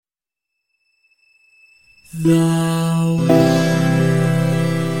The world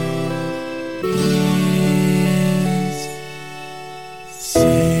is saved.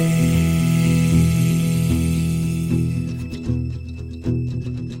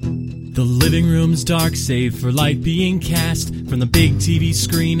 The living room's dark, save for light being cast from the big TV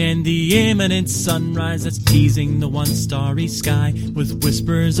screen and the imminent sunrise that's teasing the one starry sky with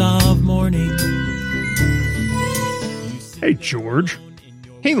whispers of morning. Hey, George.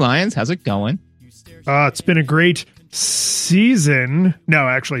 Hey, Lions. How's it going? It's been a great season. No,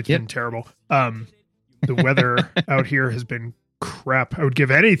 actually, it's been terrible. The weather out here has been crap. I would give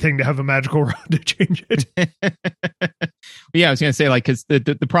anything to have a magical rod to change it. Yeah, I was going to say, like, because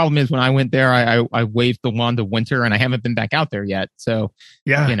the problem is when I went there, I waved the wand of winter and I haven't been back out there yet. So,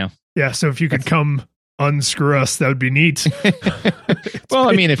 yeah, you know. Yeah, so if you could come unscrew us, that would be neat. Well,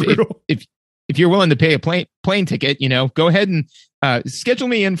 I mean, if you're willing to pay a plane ticket, you know, go ahead and schedule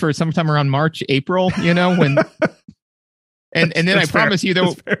me in for sometime around March, April, you know, when and then I promise you there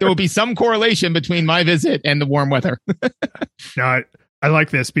will be some correlation between my visit and the warm weather. No, I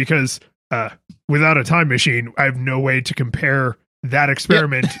like this because without a time machine, I have no way to compare that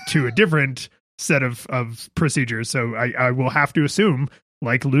experiment to a different set of procedures. So I will have to assume,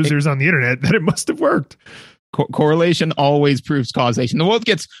 like losers on the internet, that it must have worked. Correlation always proves causation. The world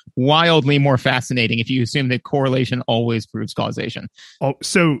gets wildly more fascinating if you assume that correlation always proves causation. Oh,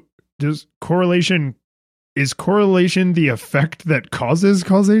 so is correlation the effect that causes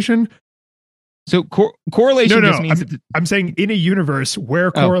causation? So correlation just means I'm saying in a universe where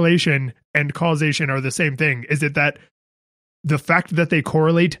correlation and causation are the same thing, is it that the fact that they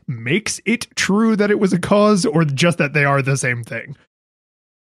correlate makes it true that it was a cause, or just that they are the same thing?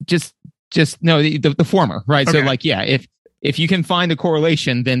 Just no, the former, right? Okay. So like, yeah, if you can find a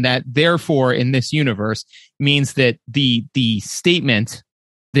correlation, then that therefore in this universe means that the statement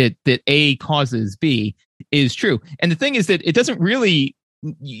that A causes B is true. And the thing is that it doesn't really,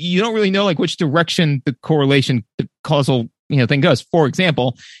 you don't really know like which direction the correlation, the causal, you know, thing goes. For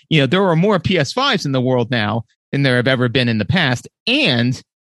example, you know, there are more PS5s in the world now than there have ever been in the past, and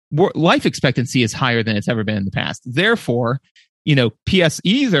life expectancy is higher than it's ever been in the past. Therefore, you know,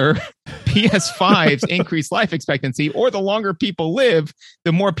 either PS5s increase life expectancy, or the longer people live,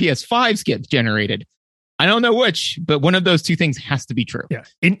 the more PS5s get generated. I don't know which, but one of those two things has to be true. Yeah.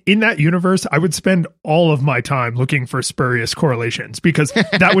 In that universe, I would spend all of my time looking for spurious correlations, because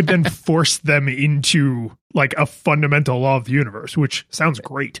that would then force them into like a fundamental law of the universe, which sounds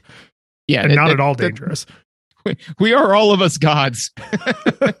great. Yeah. And not at all dangerous. We are all of us gods.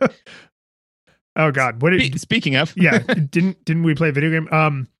 Oh God! Speaking of, yeah, didn't we play a video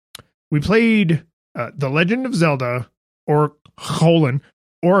game? We played The Legend of Zelda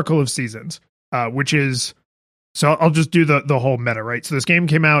Oracle of Seasons, which is, so I'll just do the whole meta, right? So this game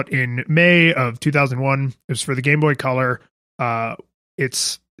came out in May of 2001. It was for the Game Boy Color.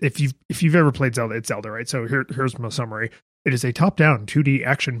 It's if you've ever played Zelda, it's Zelda, right? So here's my summary. It is a top-down 2D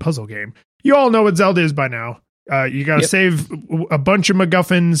action puzzle game. You all know what Zelda is by now. You got to save a bunch of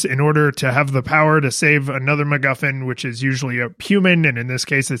MacGuffins in order to have the power to save another MacGuffin, which is usually a human. And in this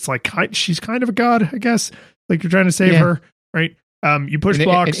case, it's like she's kind of a god, I guess. Like you're trying to save her, right? You push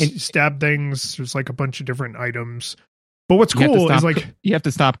blocks, stab things. There's like a bunch of different items. But what's cool is like you have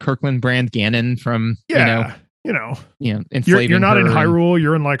to stop Kirkland Brand Ganon from enslaving you're not in her Hyrule.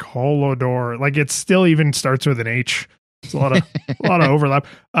 You're in like Holodor. Like it still even starts with an H. It's a lot of overlap.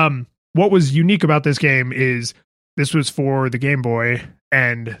 What was unique about this game is this was for the Game Boy,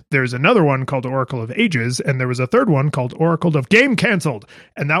 and there's another one called Oracle of Ages, and there was a third one called Oracle of Game Cancelled,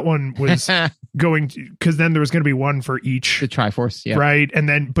 and that one was going to, because then there was going to be one for each. The Triforce, yeah. Right, and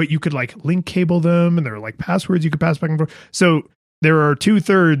then, but you could like link cable them, and there were like passwords you could pass back and forth. So there are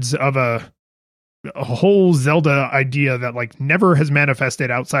 2/3 of a whole Zelda idea that like never has manifested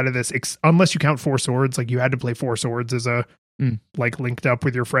outside of this, unless you count Four Swords. Like you had to play Four Swords as a like linked up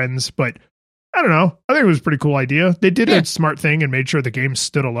with your friends, but I don't know. I think it was a pretty cool idea. They did a smart thing and made sure the game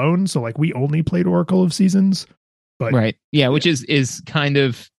stood alone. So like we only played Oracle of Seasons, but right, yeah, which is kind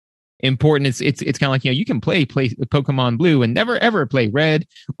of important. It's kind of like, you know, you can play Pokemon Blue and never ever play Red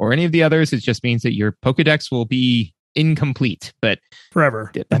or any of the others. It just means that your Pokedex will be incomplete, but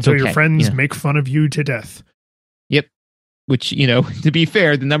forever until your friends make fun of you to death. Yep. Which, you know, to be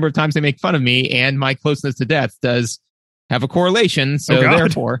fair, the number of times they make fun of me and my closeness to death does have a correlation. So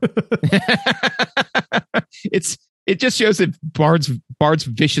therefore, it just shows that Bard's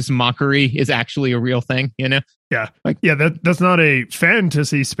vicious mockery is actually a real thing, you know? Yeah. That's not a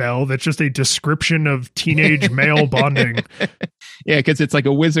fantasy spell. That's just a description of teenage male bonding. Yeah, because it's like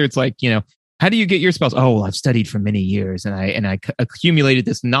a wizard's like, you know, How do you get your spells? Oh, well, I've studied for many years and I accumulated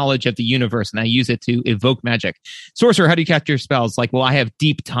this knowledge of the universe and I use it to evoke magic. Sorcerer, how do you cast your spells? Like, well, I have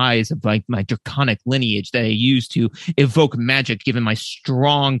deep ties of like my draconic lineage that I use to evoke magic, given my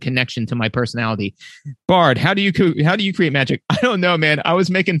strong connection to my personality. Bard, how do you create magic? I don't know, man. I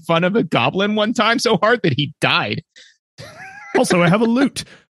was making fun of a goblin one time so hard that he died. Also, I have a lute.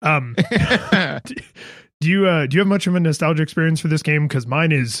 Do you have much of a nostalgia experience for this game? Because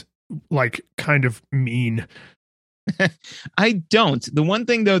mine is like kind of mean. I don't. The one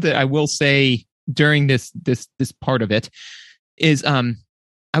thing though that I will say during this part of it is I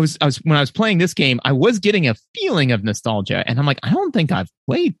was when I was playing this game, I was getting a feeling of nostalgia, and I'm like, I don't think I've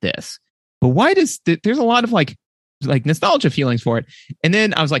played this, but why does there's a lot of like nostalgia feelings for it, and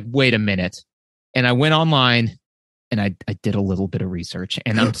then I was like, wait a minute, and I went online. And I did a little bit of research,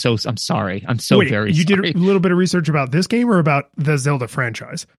 and I'm sorry. I'm so very sorry. You did a little bit of research about this game or about the Zelda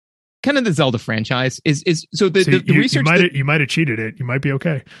franchise? Kind of the Zelda franchise is so the research you might have cheated it. You might be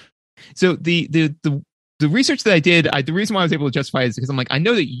okay. So the research that I did, the reason why I was able to justify it is because I'm like, I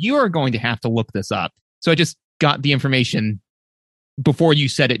know that you are going to have to look this up. So I just got the information before you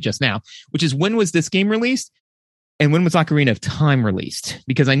said it just now, which is when was this game released and when was Ocarina of Time released?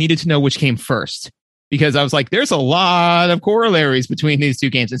 Because I needed to know which came first. Because I was like, there's a lot of corollaries between these two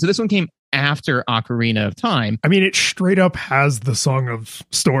games. And so this one came after Ocarina of Time. I mean, it straight up has the Song of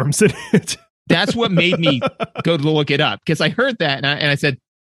Storms in it. That's what made me go to look it up. Because I heard that and I said,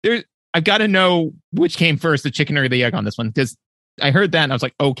 I've got to know which came first, the chicken or the egg on this one. Because I heard that and I was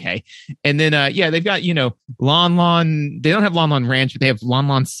like, okay. And then, they've got, Lon Lon. They don't have Lon Lon Ranch, but they have Lon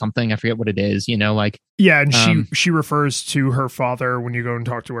Lon something. I forget what it is, like. Yeah, and she refers to her father when you go and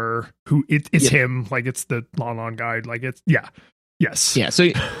talk to her, who it's him. Like, it's the Lon Lon guy. Like, it's, yeah. Yes. Yeah. So,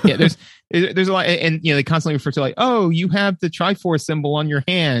 yeah, there's a lot. And, they constantly refer to like, oh, you have the Triforce symbol on your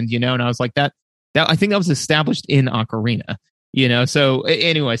hand, and I was like, that I think that was established in Ocarina. So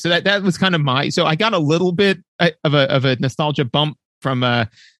anyway, so that was kind of so I got a little bit of a nostalgia bump from,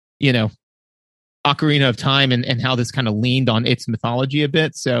 Ocarina of Time and how this kind of leaned on its mythology a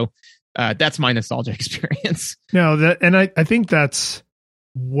bit. So that's my nostalgia experience. No, I think that's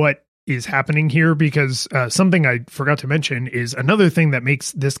what is happening here, because something I forgot to mention is another thing that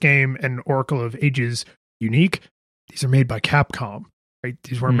makes this game and Oracle of Ages unique. These are made by Capcom, right?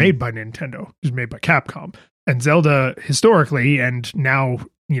 These weren't made by Nintendo. These were made by Capcom. And Zelda, historically, and now,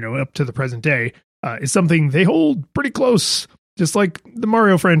 up to the present day, is something they hold pretty close, just like the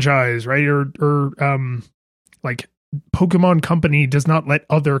Mario franchise, right? Or like Pokemon Company does not let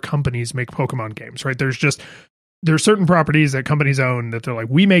other companies make Pokemon games, right? There's certain properties that companies own that they're like,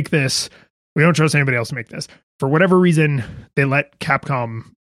 we make this, we don't trust anybody else to make this. For whatever reason, they let Capcom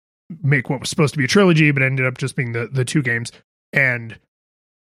make what was supposed to be a trilogy, but ended up just being the two games. And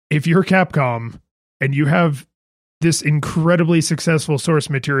if you're Capcom, and you have this incredibly successful source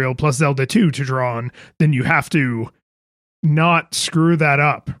material plus Zelda 2 to draw on, then you have to not screw that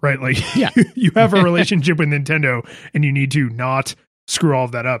up, right? Like, yeah. You have a relationship with Nintendo and you need to not screw all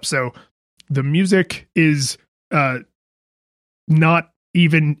of that up. So the music is not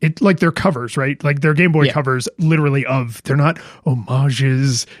even, like their covers, right? Like their Game Boy covers literally they're not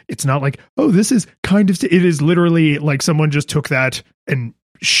homages. It's not like, oh, this is kind of, it is literally like someone just took that and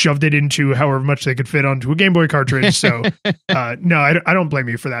shoved it into however much they could fit onto a Game Boy cartridge. So no, I don't blame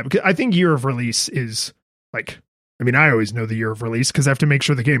you for that, because I think year of release is like, I mean, I always know the year of release because I have to make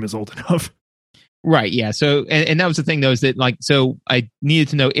sure the game is old enough. Right. Yeah. So, and that was the thing though, is that like, so I needed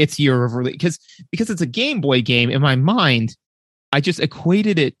to know its year of release because it's a Game Boy game. In my mind, I just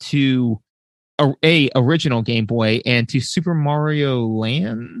equated it to a original Game Boy and to Super Mario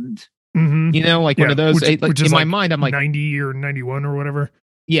Land. Mm-hmm. Like one of those. Which in my mind, I'm like 90 or 91 or whatever.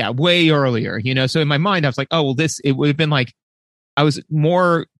 Yeah, way earlier, So in my mind, I was like, oh, well, it would have been like, I was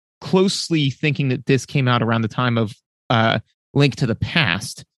more closely thinking that this came out around the time of Link to the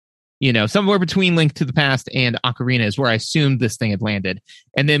Past. Somewhere between Link to the Past and Ocarina is where I assumed this thing had landed.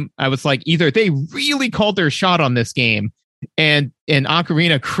 And then I was like, either they really called their shot on this game and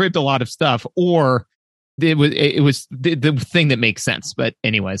Ocarina cribbed a lot of stuff, or it was the thing that makes sense. But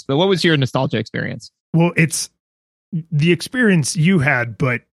anyways, what was your nostalgia experience? Well, it's the experience you had,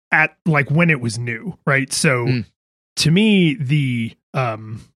 but at like when it was new, right? So to me, the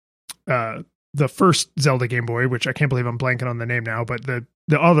first Zelda Game Boy, which I can't believe I'm blanking on the name now, but the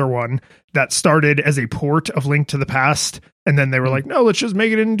other one that started as a port of Link to the Past, and then they were like, no, let's just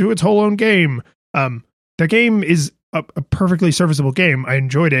make it into its whole own game. The game is a perfectly serviceable game. I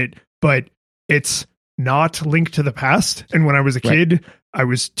enjoyed it, but it's not Link to the Past. And when I was a kid, I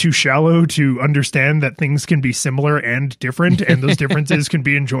was too shallow to understand that things can be similar and different, and those differences can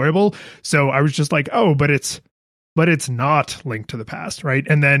be enjoyable. So I was just like, oh, but it's not Link to the Past, right?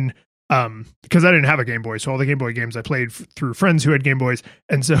 And then because I didn't have a Game Boy, so all the Game Boy games I played through friends who had Game Boys.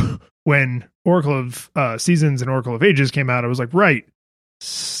 And so when Oracle of Seasons and Oracle of Ages came out, I was like, right,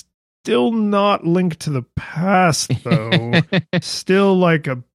 still not Link to the Past, though. Still like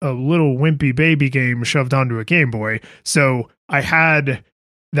a little wimpy baby game shoved onto a Game Boy. So I had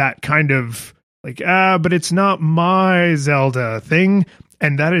that kind of like, but it's not my Zelda thing.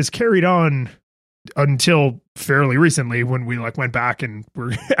 And that is carried on until fairly recently when we like went back and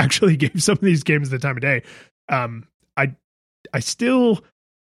were actually gave some of these games the time of day. I still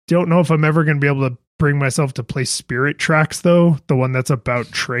don't know if I'm ever going to be able to bring myself to play Spirit Tracks, though, the one that's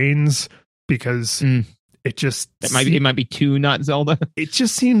about trains, because it might be too not Zelda. It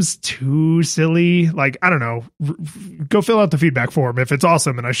just seems too silly. Like, I don't know, go fill out the feedback form if it's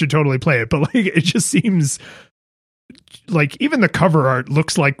awesome and I should totally play it, but like it just seems like even the cover art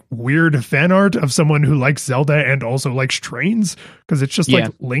looks like weird fan art of someone who likes Zelda and also likes trains, because it's just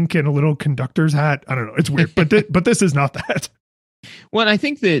like Link in a little conductor's hat. I don't know, it's weird, but this is not that. Well, I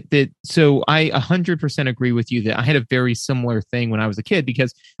think that so I 100% agree with you that I had a very similar thing when I was a kid,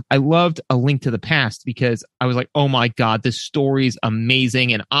 because I loved A Link to the Past, because I was like, oh my God, this story is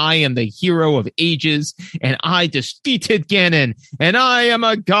amazing. And I am the hero of ages and I defeated Ganon and I am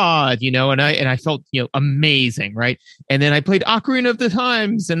a god, and I felt, amazing. Right. And then I played Ocarina of the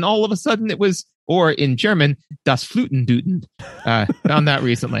Times and all of a sudden it was, or in German, Das Flutenduten. Found that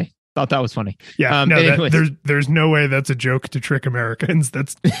recently. Thought that was funny. Yeah, there's no way that's a joke to trick Americans.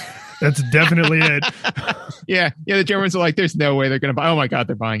 That's definitely it. Yeah. The Germans are like, there's no way they're going to buy. Oh my God,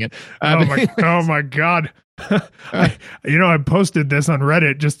 they're buying it. Oh my God. I posted this on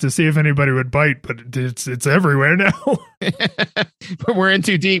Reddit just to see if anybody would bite, but it's everywhere now. We're in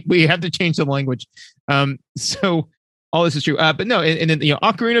too deep. We have to change the language. So all this is true. But no, and then,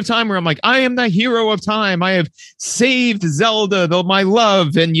 Ocarina of Time, where I'm like, I am the hero of time. I have saved Zelda, my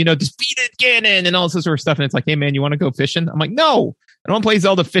love, and, defeated Ganon and all this sort of stuff. And it's like, hey, man, you want to go fishing? I'm like, no, I don't want to play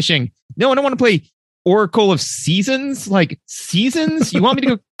Zelda fishing. No, I don't want to play Oracle of Seasons. Like, seasons? You want me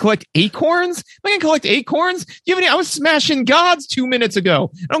to go collect acorns? Am I going to collect acorns? I was smashing gods 2 minutes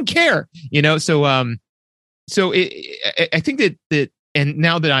ago. I don't care. So I think that, and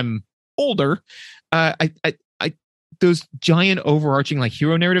now that I'm older, those giant overarching like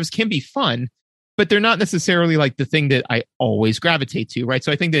hero narratives can be fun, but they're not necessarily like the thing that I always gravitate to. Right.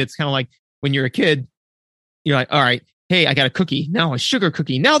 So I think that it's kind of like when you're a kid, you're like, all right, hey, I got a cookie, now a sugar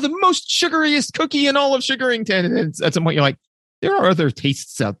cookie, now the most sugariest cookie in all of Sugarington. And then at some point you're like, there are other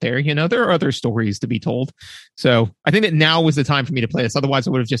tastes out there. There are other stories to be told. So I think that now was the time for me to play this. Otherwise I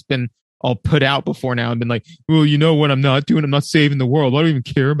would have just been all put out before now and been like, well, what I'm not doing? I'm not saving the world. I don't even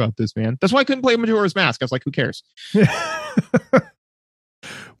care about this, man. That's why I couldn't play Majora's Mask. I was like, who cares?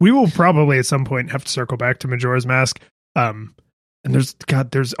 We will probably at some point have to circle back to Majora's Mask. And there's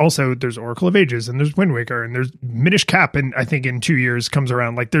Oracle of Ages and there's Wind Waker and there's Minish Cap. And I think in 2 years comes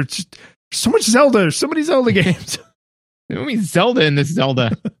around. Like there's just so much Zelda, so many Zelda games. I mean, Zelda in this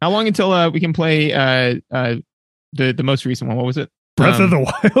Zelda. How long until we can play the most recent one? What was it? Breath of the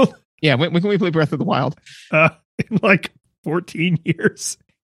Wild. Yeah, when can we play Breath of the Wild? In like 14 years.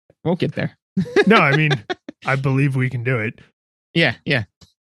 We'll get there. No, I mean, I believe we can do it. Yeah.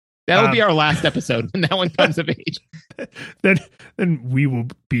 That'll be our last episode when that one comes of age. Then we will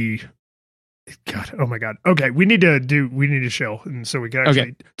be. God, oh my God. Okay, we need to chill, and so we can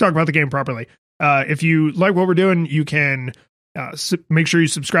actually talk about the game properly. If you like what we're doing, you can make sure you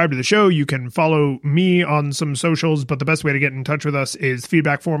subscribe to the show. You can follow me on some socials, but the best way to get in touch with us is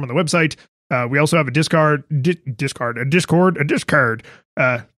feedback form on the website. We also have a Discord.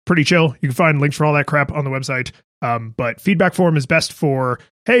 Pretty chill. You can find links for all that crap on the website. But feedback form is best for,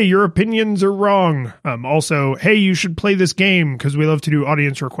 hey, your opinions are wrong. Also, hey, you should play this game, because we love to do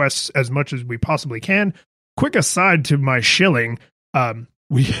audience requests as much as we possibly can. Quick aside to my shilling.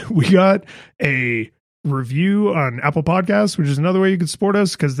 We got a review on Apple Podcasts, which is another way you can support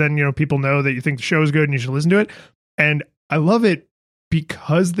us, because then people know that you think the show is good and you should listen to it. And I love it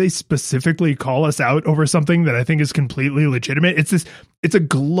because they specifically call us out over something that I think is completely legitimate. It's a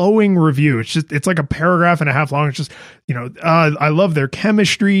glowing review. It's like a paragraph and a half long. It's just, I love their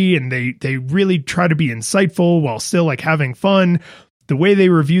chemistry, and they really try to be insightful while still like having fun. The way they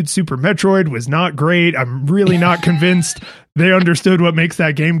reviewed Super Metroid was not great. I'm really not convinced they understood what makes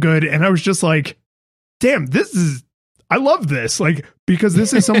that game good. And I was just like, damn, I love this. Like, because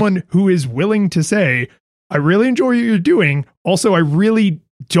this is someone who is willing to say, I really enjoy what you're doing. Also, I really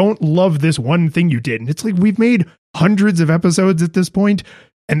don't love this one thing you did. And it's like, we've made hundreds of episodes at this point,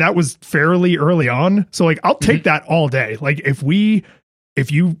 and that was fairly early on. So like, I'll take that all day. Like if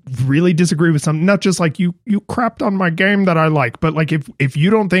you really disagree with something, not just like you crapped on my game that I like, but like if you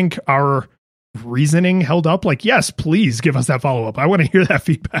don't think our reasoning held up, like, yes, please give us that follow-up. I want to hear that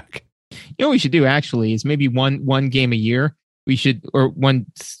feedback. You know what we should do actually is maybe one game a year. We should, or one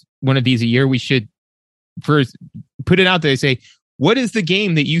of these a year, we should first put it out there and say, what is the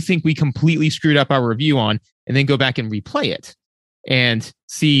game that you think we completely screwed up our review on? And then go back and replay it and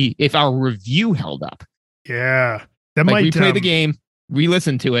see if our review held up. Yeah. That like might replay the game,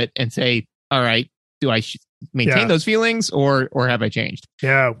 re-listen to it, and say, all right, do I maintain those feelings or have I changed?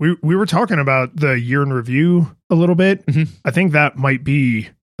 Yeah, we were talking about the year in review a little bit. Mm-hmm. I think that might be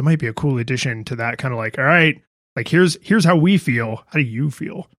a cool addition to that, kind of like, all right, like here's how we feel. How do you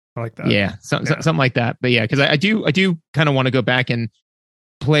feel? I like that. Yeah, something like that. But yeah, because I do kind of want to go back and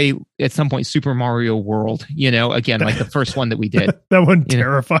play at some point Super Mario World, again, like the first one that we did. That one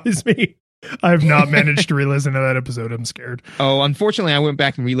terrifies me. I have not managed to re-listen to that episode. I'm scared. Oh, unfortunately, I went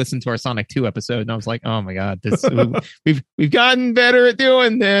back and re-listened to our Sonic 2 episode, and I was like, "Oh my god, we've gotten better at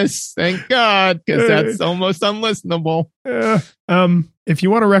doing this. Thank God, because that's almost unlistenable." Yeah. If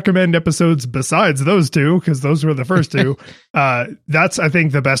you want to recommend episodes besides those two, because those were the first two, that's, I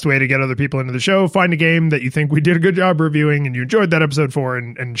think, the best way to get other people into the show. Find a game that you think we did a good job reviewing and you enjoyed that episode for,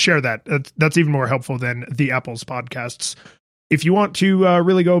 and share that. That's even more helpful than the Apple's podcasts. If you want to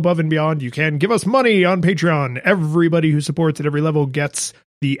really go above and beyond, you can give us money on Patreon. Everybody who supports at every level gets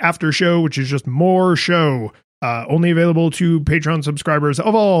the after show, which is just more show. Only available to Patreon subscribers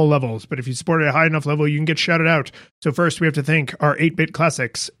of all levels. But if you support at a high enough level, you can get shouted out. So first, we have to thank our 8-bit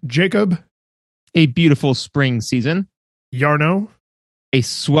classics. Jacob. A beautiful spring season. Yarno. A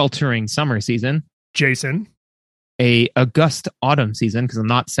sweltering summer season. Jason. A august autumn season, because I'm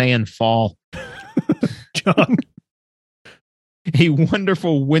not saying fall. John. A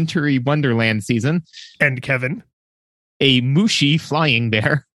wonderful wintry wonderland season. And Kevin. A mushy flying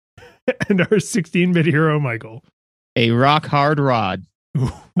bear. And our 16-bit hero, Michael. A rock hard rod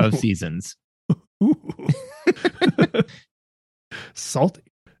of seasons. Salty.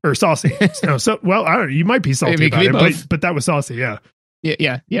 Or saucy. No, well, I don't know. You might be salty about it, but that was saucy, yeah.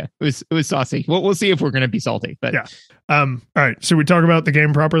 Yeah. It was saucy. We'll see if we're going to be salty. But yeah. All right. Should we talk about the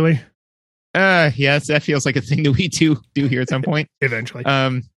game properly? Yes, that feels like a thing that we do here at some point. Eventually.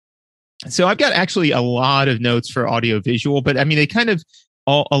 So I've got actually a lot of notes for audio visual, but I mean, they kind of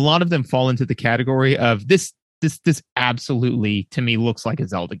a lot of them fall into the category of this absolutely to me looks like a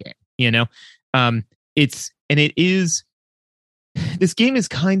Zelda game. This game is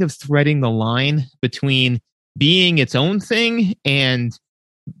kind of threading the line between being its own thing and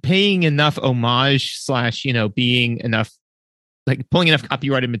paying enough homage / being enough, like pulling enough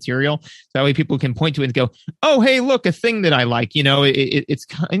copyrighted material so that way people can point to it and go, oh, hey, look, a thing that I like. It's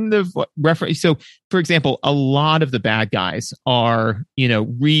kind of reference. So, for example, a lot of the bad guys are,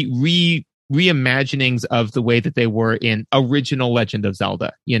 reimaginings of the way that they were in original Legend of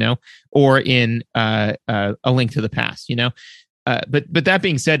Zelda, or in A Link to the Past, But that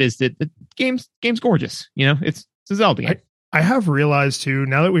being said, is that the game's gorgeous. It's a Zelda game. I have realized too,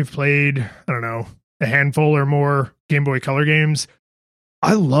 now that we've played, I don't know, a handful or more Game Boy Color games,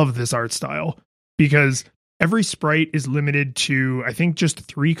 I love this art style because every sprite is limited to, I think, just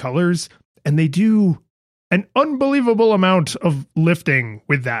 3 colors, and they do an unbelievable amount of lifting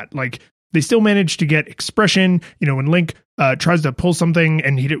with that. Like, they still manage to get expression. When Link tries to pull something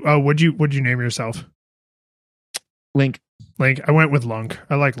and what'd you name yourself? Link. I went with Lunk.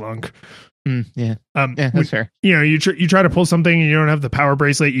 I like Lunk. Yeah. That's fair. You try to pull something and you don't have the power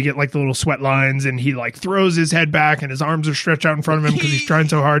bracelet. You get like the little sweat lines, and he like throws his head back and his arms are stretched out in front of him because he's trying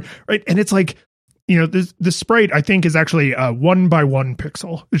so hard, right? And it's like, the sprite I think is actually a 1 by 1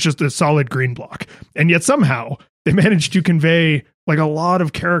 pixel. It's just a solid green block, and yet somehow they managed to convey like a lot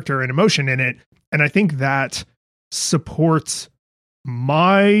of character and emotion in it, and I think that supports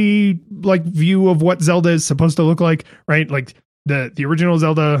my like view of what Zelda is supposed to look like, right? Like the original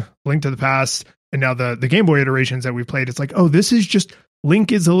Zelda, Link to the Past, and now the Game Boy iterations that we've played, it's like, oh, this is just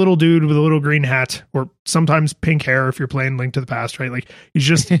Link is a little dude with a little green hat, or sometimes pink hair if you're playing Link to the Past, right? Like he's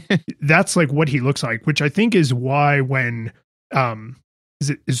just that's like what he looks like, which I think is why when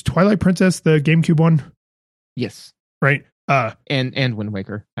is Twilight Princess the GameCube one? Yes. Right. And Wind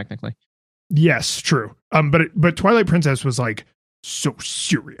Waker, technically. Yes, true. But Twilight Princess was like so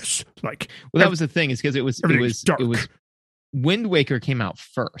serious. Like, well, that was the thing, is because it was dark. It was Wind Waker came out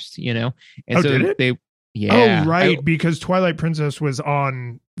first, and so did it? Yeah. Oh, right, because Twilight Princess was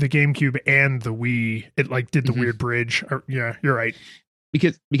on the GameCube and the Wii. It like did the weird bridge. Yeah, you're right.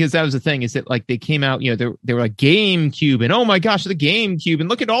 because that was the thing, is that like they came out, they were like GameCube, and oh my gosh, the GameCube, and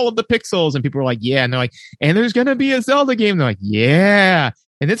look at all of the pixels, and people were like, yeah, and they're like, and there's gonna be a Zelda game, and they're like, yeah,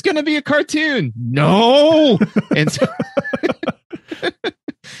 and it's gonna be a cartoon, no, and so.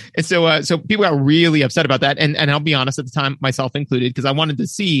 And so people got really upset about that. And I'll be honest, at the time, myself included, because I wanted to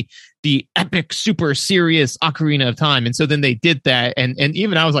see the epic, super serious Ocarina of Time. And so then they did that. And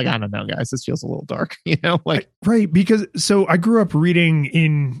even I was like, I don't know, guys, this feels a little dark, Right. Because so I grew up reading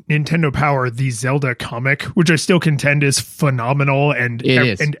in Nintendo Power, the Zelda comic, which I still contend is phenomenal. And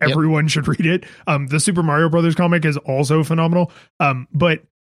everyone should read it. The Super Mario Brothers comic is also phenomenal. But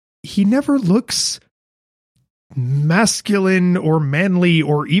he never looks masculine or manly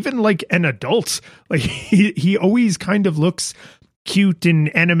or even like an adult. Like he always kind of looks cute in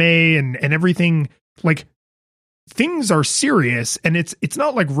anime and everything. Like things are serious, and it's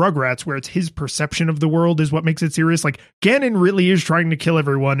not like Rugrats where it's his perception of the world is what makes it serious. Like Ganon really is trying to kill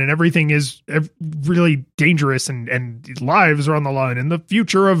everyone, and everything is really dangerous, and lives are on the line, and the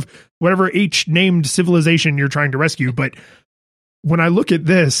future of whatever H named civilization you're trying to rescue. But when I look at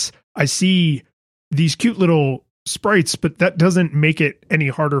this, I see these cute little sprites, but that doesn't make it any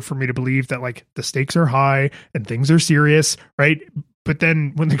harder for me to believe that like the stakes are high and things are serious, right? But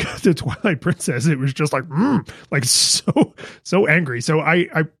then when they got to Twilight Princess, it was just like so angry. So I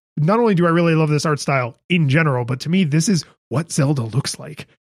not only do I really love this art style in general, but to me this is what Zelda looks like.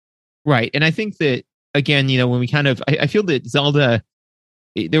 Right. And I think that again, when we I feel that Zelda,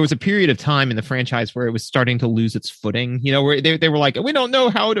 there was a period of time in the franchise where it was starting to lose its footing, where they were like, we don't know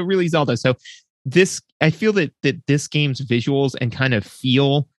how to really Zelda. So I feel that this game's visuals and kind of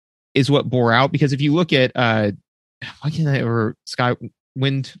feel is what bore out, because if you look at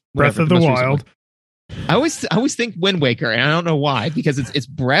Wind, Breath of the Wild. I always think Wind Waker, and I don't know why, because it's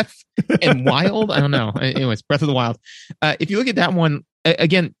Breath and Wild. I don't know. Anyways, Breath of the Wild. If you look at that one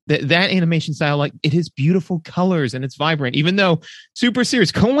again, that animation style, like it has beautiful colors and it's vibrant, even though super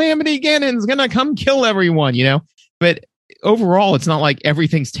serious Calamity Ganon's gonna come kill everyone, but overall, it's not like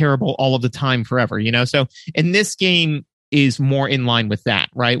everything's terrible all of the time forever, So, and this game is more in line with that,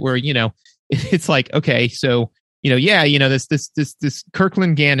 right? Where, it's like, okay, so, this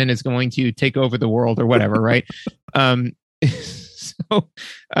Kirkland Ganon is going to take over the world or whatever, right?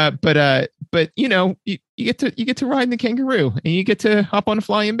 But you get to ride in the kangaroo, and you get to hop on a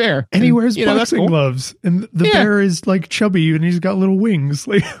flying bear, and he wears boxing gloves, and the bear is like chubby and he's got little wings.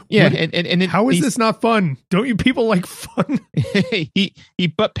 Like, and how is this not fun? Don't you people like fun? he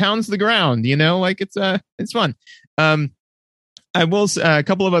butt pounds the ground, like it's fun. I will a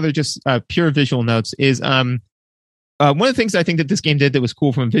couple of other just pure visual notes is one of the things I think that this game did that was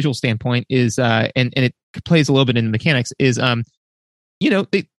cool from a visual standpoint is and it plays a little bit in the mechanics is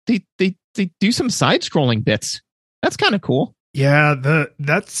they do some side scrolling bits. That's kind of cool. Yeah,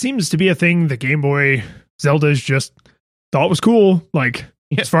 that seems to be a thing the Game Boy Zeldas just thought was cool. Like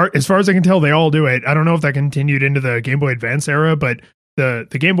as far as I can tell, they all do it. I don't know if that continued into the Game Boy Advance era, but the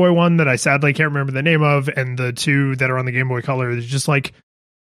Game Boy one that I sadly can't remember the name of, and the two that are on the Game Boy Color, is just like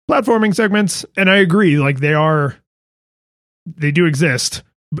platforming segments. And I agree, like they do exist.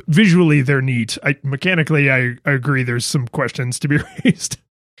 Visually, they're neat. Mechanically, I agree. There's some questions to be raised.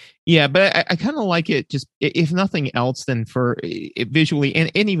 Yeah, but I kind of like it, just if nothing else, than for it visually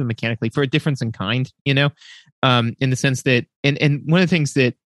and even mechanically, for a difference in kind, in the sense that, and one of the things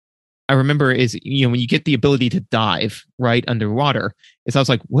that I remember is, when you get the ability to dive right underwater, is I was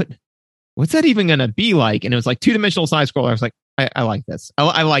like, what's that even going to be like? And it was like 2-dimensional side scroller. I was like, I like this.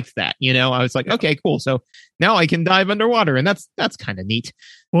 I liked that, I was like, okay, cool. So now I can dive underwater, and that's kind of neat.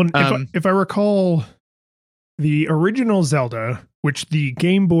 Well, if I recall, the original Zelda, which the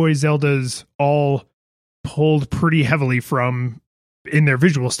Game Boy Zeldas all pulled pretty heavily from in their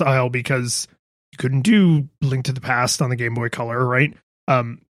visual style, because you couldn't do Link to the Past on the Game Boy Color, right?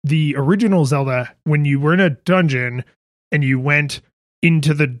 The original Zelda, when you were in a dungeon and you went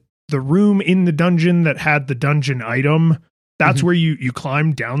into the room in the dungeon that had the dungeon item, that's where you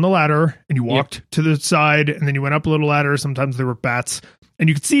climbed down the ladder and you walked to the side, and then you went up a little ladder. Sometimes there were bats, and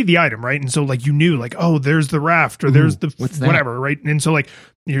you could see the item, right? And so like you knew like, oh, there's the raft, or there's the whatever, right? And so like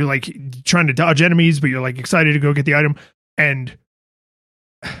you're like trying to dodge enemies, but you're like excited to go get the item. And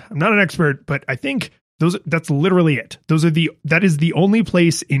I'm not an expert, but I think that's literally it. That is the only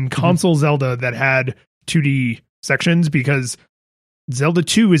place in console Zelda that had 2D sections, because Zelda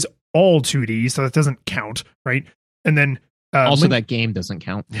 2 is all 2D, so that doesn't count, right? And then also that game doesn't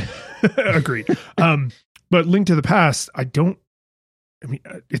count. Agreed. But Link to the Past, it's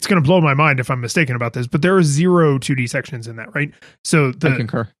going to blow my mind if I'm mistaken about this, but there are 0 2D sections in that, right? So I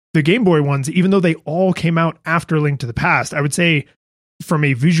concur. The Game Boy ones, even though they all came out after Link to the Past, I would say from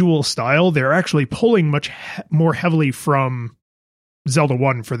a visual style, they're actually pulling much more heavily from Zelda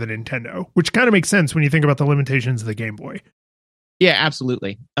 1 for the Nintendo, which kind of makes sense when you think about the limitations of the Game Boy. Yeah,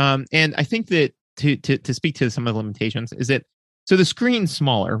 absolutely. And I think that to speak to some of the limitations is that, so the screen's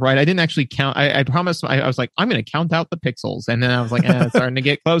smaller, right? I didn't actually count. I promised. I was like, I'm going to count out the pixels. And then I was like, it's starting to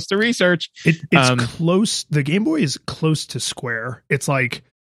get close to research. It's close. The Game Boy is close to square. It's like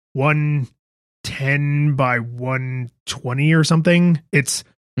 110 by 120 or something. It's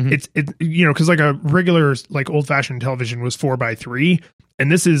because like a regular, like old fashioned television was 4 by 3.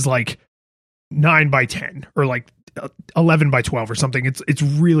 And this is like 9 by 10 or like 11 by 12 or something. It's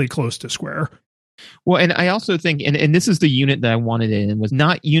really close to square. Well, and I also think, and this is the unit that I wanted in, was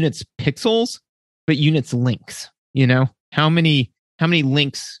not units pixels, but units links. You know, how many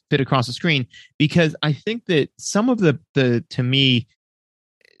links fit across the screen? Because I think that some of the to me,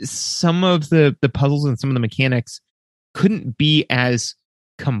 some of the puzzles and some of the mechanics couldn't be as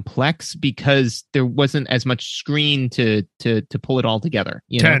complex because there wasn't as much screen to pull it all together.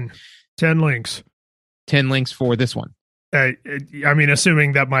 10 links. 10 links for this one. I mean,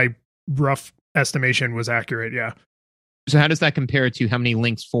 assuming that my rough estimation was accurate, yeah. So how does that compare to how many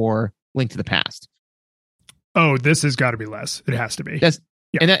links for Link to the Past? Oh, this has got to be less. It has to be.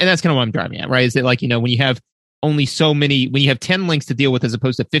 And that's kind of what I'm driving at, right? Is it like, when you have only so many, when you have 10 links to deal with as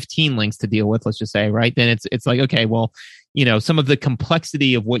opposed to 15 links to deal with, let's just say, right? Then it's like, okay, well, some of the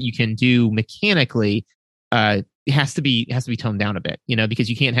complexity of what you can do mechanically has to be toned down a bit, because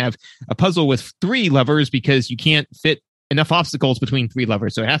you can't have a puzzle with 3 levers because you can't fit enough obstacles between 3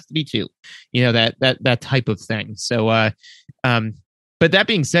 levers, so it has to be 2. That type of thing. So, but that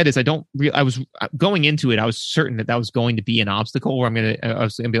being said, I was going into it, I was certain that was going to be an obstacle where I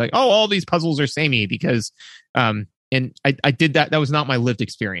was gonna be like, oh, all these puzzles are samey because, and I did that. That was not my lived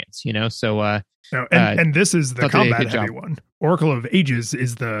experience, So, no, and this is the combat heavy one. Oracle of Ages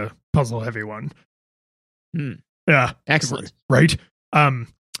is the puzzle heavy one. Yeah, excellent. Right.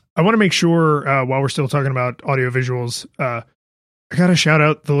 I want to make sure while we're still talking about audio visuals, I gotta shout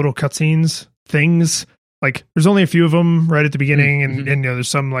out the little cutscenes things. Like, there's only a few of them right at the beginning, and there's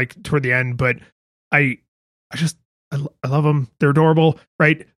some like toward the end. But I love them. They're adorable,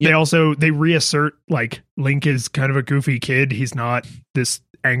 right? Yep. They reassert like Link is kind of a goofy kid. He's not this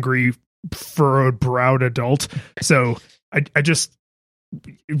angry, furrowed browed adult. So I just,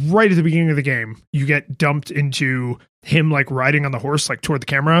 right at the beginning of the game, you get dumped into him like riding on the horse like toward the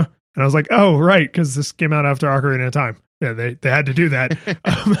camera, and I was like, oh right, because this came out after Ocarina of Time. Yeah, they had to do that.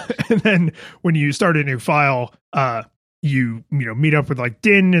 And then when you start a new file, you meet up with like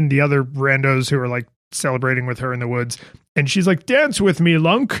Din and the other randos who are like celebrating with her in the woods, and she's like, dance with me,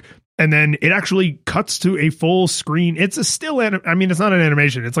 Lunk. And then it actually cuts to a full screen. It's a still it's not an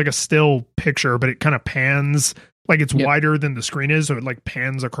animation, it's like a still picture, but it kind of pans. Like it's wider than the screen is, so it like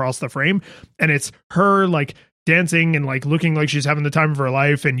pans across the frame, and it's her like dancing and like looking like she's having the time of her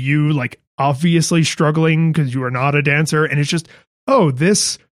life, and you like obviously struggling because you are not a dancer, and it's just, oh,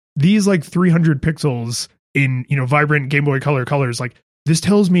 these like 300 pixels in vibrant Game Boy Color colors, like this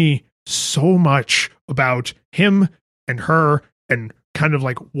tells me so much about him and her and kind of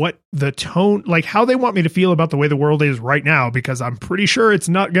like what the tone, like how they want me to feel about the way the world is right now, because I'm pretty sure it's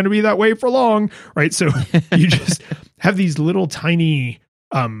not going to be that way for long, right? So you just have these little tiny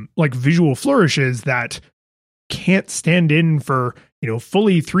like visual flourishes that can't stand in for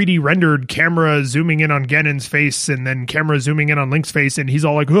fully 3D rendered camera zooming in on Ganon's face and then camera zooming in on Link's face, and he's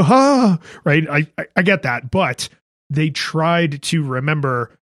all like, ah, right? I get that, but they tried to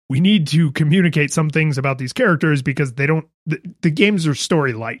remember, we need to communicate some things about these characters because the games are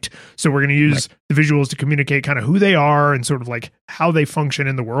story light. So we're going to use the visuals to communicate kind of who they are and sort of like how they function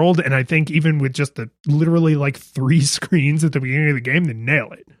in the world. And I think even with just the literally like 3 screens at the beginning of the game, they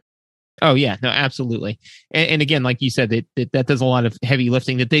nail it. Oh yeah, no, absolutely. And again, like you said, that does a lot of heavy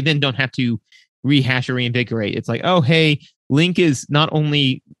lifting that they then don't have to rehash or reinvigorate. It's like, oh, hey, Link is not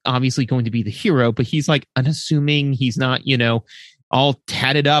only obviously going to be the hero, but he's like unassuming. He's not, all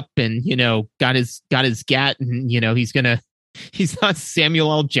tatted up and got his gat, and he's not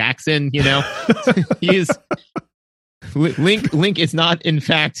Samuel L. Jackson. He is Link is not in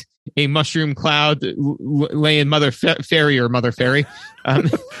fact a mushroom cloud laying Mother Fairy.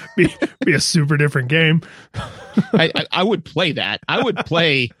 Be a super different game. I would play that. I would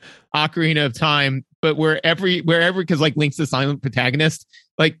play Ocarina of Time, but wherever, because like Link's the silent protagonist,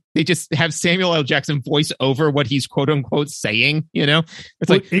 like they just have Samuel L. Jackson voice over what he's quote unquote saying. It's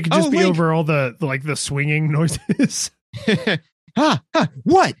like it could just be Link, over all the like the swinging noises.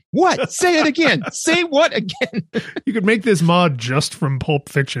 What? Say it again. Say what again? You could make this mod just from Pulp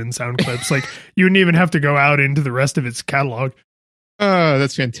Fiction sound clips. Like you wouldn't even have to go out into the rest of its catalog. Oh,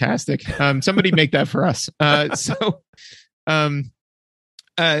 that's fantastic. Somebody make that for us. A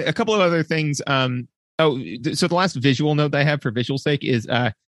couple of other things. So the last visual note that I have for visual sake is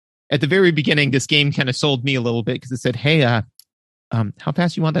at the very beginning, this game kind of sold me a little bit because it said, hey, how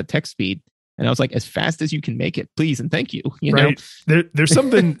fast you want that text speed? And I was like, as fast as you can make it, please and thank you. You know, there's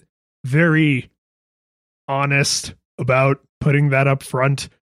something very honest about putting that up front.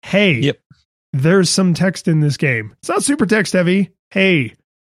 Hey, there's some text in this game. It's not super text heavy. Hey,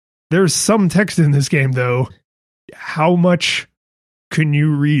 there's some text in this game though. How much can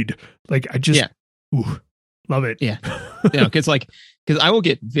you read? Like, I just love it. Yeah. Because I will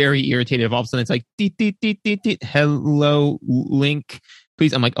get very irritated if all of a sudden it's like, hello, Link.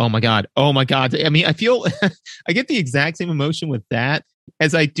 Please. I'm like, oh my God. I mean, I feel, I get the exact same emotion with that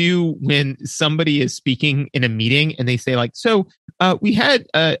as I do when somebody is speaking in a meeting and they say like, so we had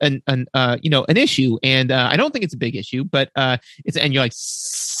an issue and I don't think it's a big issue, but it's, and you're like,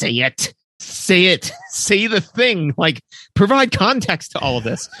 say it, say the thing, like provide context to all of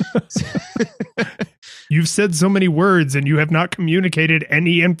this. You've said so many words and you have not communicated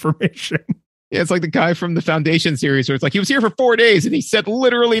any information. Yeah, it's like the guy from the Foundation series where it's like he was here for 4 days and he said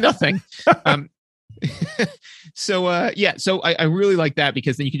literally nothing. So I really like that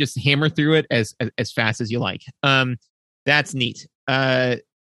because then you can just hammer through it as fast as you like. That's neat.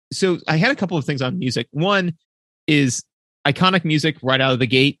 So I had a couple of things on music. One is iconic music right out of the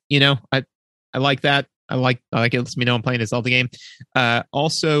gate. You know, I like that. I like it. Lets me know I'm playing a Zelda game.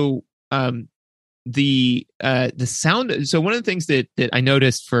 Also, the sound. So one of the things that I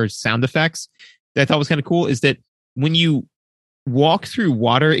noticed for sound effects that I thought was kind of cool is that when you walk through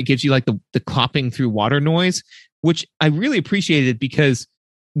water, it gives you like the clopping through water noise, which I really appreciated because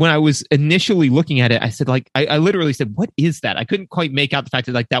when I was initially looking at it, I said like, I literally said, what is that? I couldn't quite make out the fact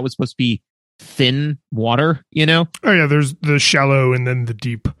that like that was supposed to be thin water, you know? Oh yeah. There's the shallow and then the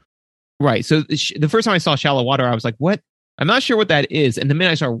deep. Right. So the first time I saw shallow water, I was like, what? I'm not sure what that is. And the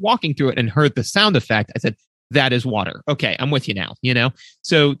minute I started walking through it and heard the sound effect, I said, that is water. Okay, I'm with you now, you know?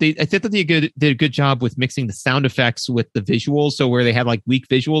 So I think that they did a good job with mixing the sound effects with the visuals. So where they had like weak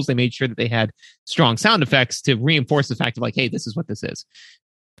visuals, they made sure that they had strong sound effects to reinforce the fact of like, hey, this is what this is.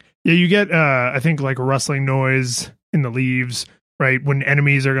 Yeah, you get, I think like a rustling noise in the leaves, right? When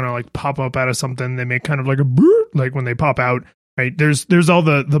enemies are going to like pop up out of something, they make kind of like a brrr, like when they pop out, right? There's all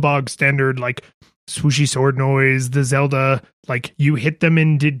the bog standard, like swooshy sword noise, the Zelda, like you hit them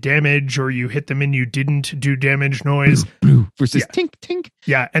and did damage or you hit them and you didn't do damage noise. Versus tink, tink.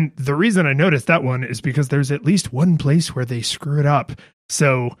 Yeah, and the reason I noticed that one is because there's at least one place where they screw it up.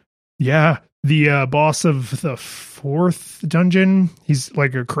 So, yeah, the boss of the 4th dungeon, he's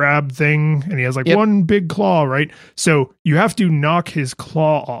like a crab thing and he has like one big claw, right? So you have to knock his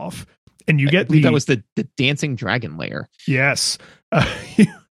claw off and you get that was the dancing dragon lair. Yes.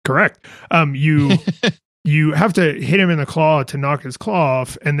 Correct. You have to hit him in the claw to knock his claw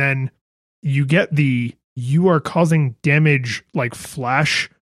off, and then you get you are causing damage like flash,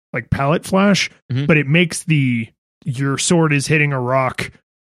 like palette flash, but it makes your sword is hitting a rock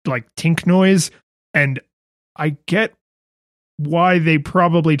like tink noise. And I get why they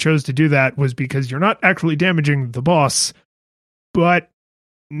probably chose to do that was because you're not actually damaging the boss, but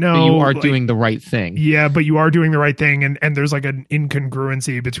no, but you are doing the right thing. Yeah, but you are doing the right thing. And there's like an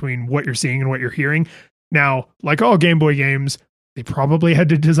incongruency between what you're seeing and what you're hearing. Now, like all Game Boy games, they probably had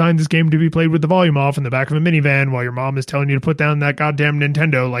to design this game to be played with the volume off in the back of a minivan while your mom is telling you to put down that goddamn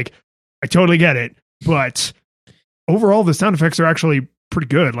Nintendo. Like, I totally get it. But overall, the sound effects are actually pretty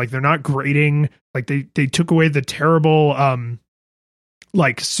good. Like, they're not grating. Like, they took away the terrible,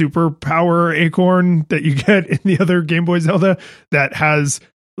 like, superpower acorn that you get in the other Game Boy Zelda that has...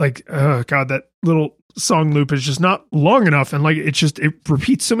 like, oh God, that little song loop is just not long enough. And like, it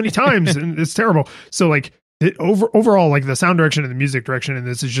repeats so many times and it's terrible. So like overall, like the sound direction and the music direction in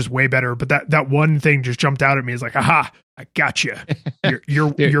this is just way better. But that one thing just jumped out at me is like, aha, I got you.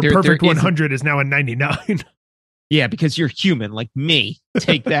 Your perfect 100 is now a 99. Yeah. Because you're human like me.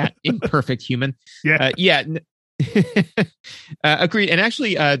 Take that, imperfect human. Yeah. Agreed. And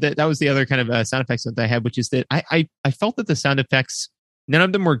actually, that was the other kind of sound effects that I had, which is that I felt that the sound effects, none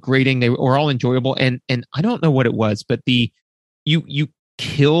of them were grating. They were all enjoyable. And I don't know what it was, but you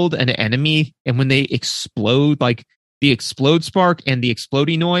killed an enemy and when they explode, like the explode spark and the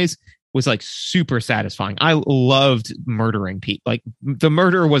exploding noise was like super satisfying. I loved murdering Pete. Like the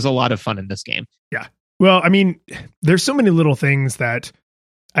murder was a lot of fun in this game. Yeah. Well, I mean, there's so many little things that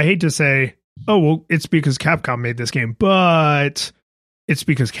I hate to say, oh, well, it's because Capcom made this game, but it's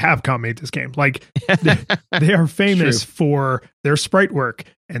because Capcom made this game. Like they are famous for their sprite work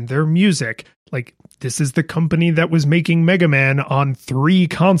and their music. like, this is the company that was making Mega Man on 3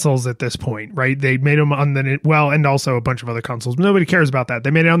 consoles at this point, right? They made them on and also a bunch of other consoles. Nobody cares about that.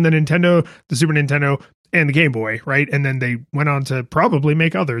 They made it on the Nintendo, the Super Nintendo, and the Game Boy, right? And then they went on to probably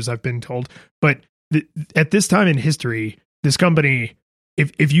make others, I've been told. But at this time in history, this company,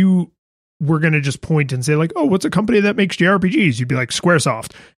 if you were going to just point and say like, oh, what's a company that makes JRPGs? You'd be like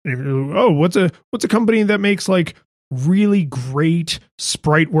Squaresoft. And oh, what's a company that makes like really great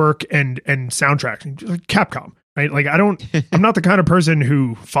sprite work and soundtracks? Like Capcom, right? Like I'm not the kind of person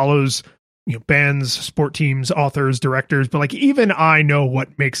who follows, bands, sport teams, authors, directors, but like even I know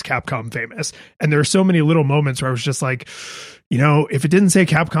what makes Capcom famous. And there are so many little moments where I was just like, if it didn't say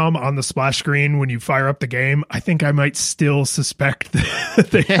Capcom on the splash screen when you fire up the game, I think I might still suspect that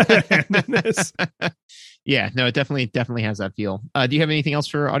they had a hand in this. Yeah, no, it definitely has that feel. Do you have anything else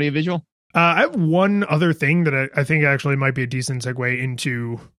for audiovisual? I have one other thing that I think actually might be a decent segue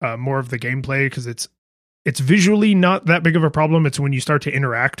into more of the gameplay, because it's visually not that big of a problem. It's when you start to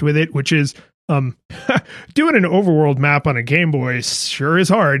interact with it, which is doing an overworld map on a Game Boy sure is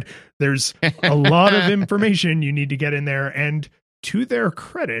hard. There's a lot of information you need to get in there. And to their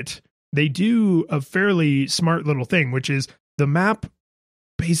credit, they do a fairly smart little thing, which is the map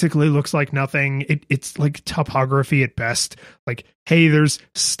basically looks like nothing. It's like topography at best. Like, hey, there's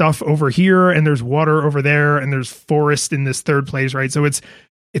stuff over here and there's water over there and there's forest in this third place, right? So it's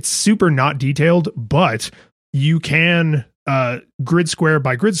super not detailed, but you can grid square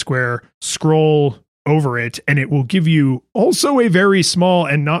by grid square scroll over it, and it will give you also a very small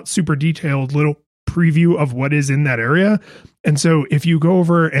and not super detailed little preview of what is in that area. And so if you go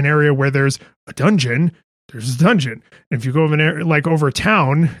over an area where there's a dungeon, there's a dungeon. And if you go over an area, like over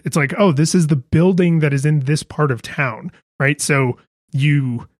town, it's like, oh, this is the building that is in this part of town, right? So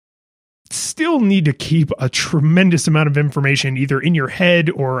you still need to keep a tremendous amount of information either in your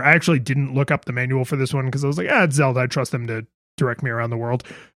head, or I actually didn't look up the manual for this one because I was like, it's Zelda. I trust them to direct me around the world.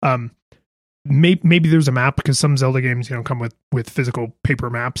 Maybe there's a map, because some Zelda games, come with physical paper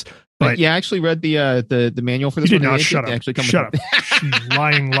maps. But yeah, I actually read the manual for this. You one. did not. Shut up. Shut up. You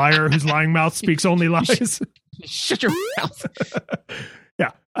lying liar whose lying mouth speaks only lies. Shut your mouth. Yeah.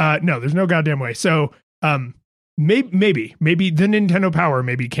 No, there's no goddamn way. So, maybe the Nintendo Power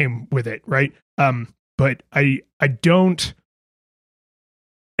maybe came with it, right? But I don't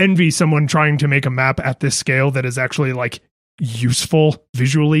envy someone trying to make a map at this scale that is actually like useful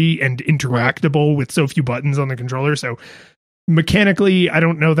visually and interactable with so few buttons on the controller. So mechanically, I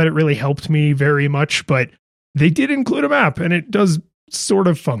don't know that it really helped me very much, but they did include a map and it does sort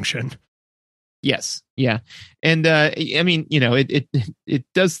of function. Yes. Yeah. And I mean, it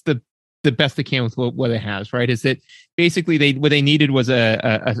does the best it can with what it has, right? Is that basically what they needed was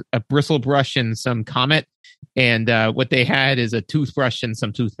a bristle brush and some Comet, and what they had is a toothbrush and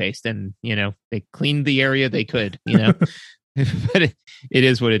some toothpaste, and they cleaned the area they could, but it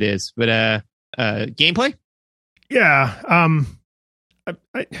is what it is. But gameplay, yeah,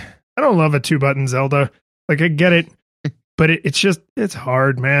 I don't love a 2-button Zelda. Like, I get it, but it's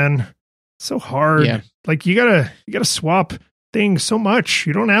hard, man. So hard. Yeah. Like, you gotta swap things so much.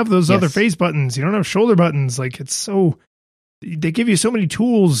 You don't have those other face buttons. You don't have shoulder buttons. Like, they give you so many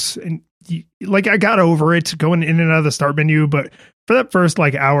tools, and I got over it going in and out of the start menu, but for that first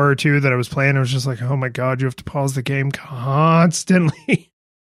like hour or two that I was playing, I was just like, oh my God, you have to pause the game constantly.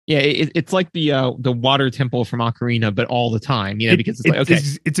 Yeah, it's like the water temple from Ocarina, but all the time, because it's like, okay.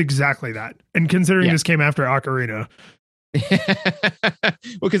 It's exactly that. And considering this came after Ocarina. Well,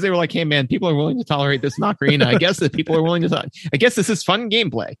 because they were like, hey man, people are willing to tolerate this in Ocarina. I guess that people are willing to I guess this is fun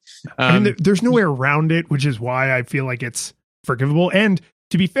gameplay. I mean, there's no way around it, which is why I feel like it's forgivable. And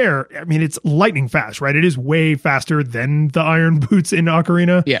to be fair, I mean, it's lightning fast, right? It is way faster than the Iron Boots in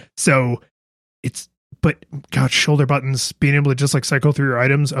Ocarina. Yeah. So but God, shoulder buttons, being able to just like cycle through your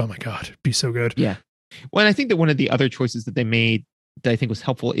items. Oh my God, it'd be so good. Yeah. Well, and I think that one of the other choices that they made that I think was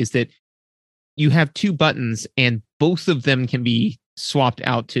helpful is that you have 2 buttons and both of them can be swapped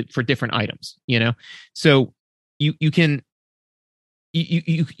out for different items, so you can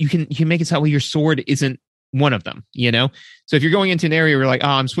make it so your sword isn't one of them, so if you're going into an area where you're like,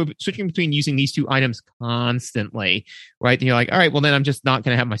 I'm switching between using these 2 items constantly, right? And you're like, all right, well then I'm just not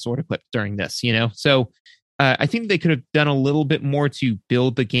going to have my sword equipped during this, so I think they could have done a little bit more to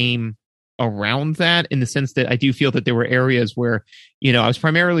build the game around that, in the sense that I do feel that there were areas where, I was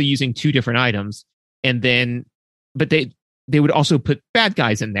primarily using 2 different items, and then, but they would also put bad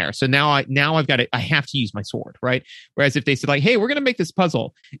guys in there. So now I've got I have to use my sword, right? Whereas if they said like, hey, we're going to make this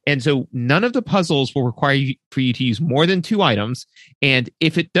puzzle, and so none of the puzzles will require for you to use more than 2 items. And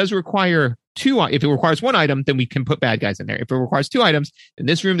if it does require if it requires one item, then we can put bad guys in there. If it requires 2 items, then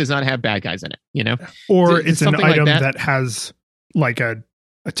this room does not have bad guys in it, you know? Or So it's an something like item that. that has like a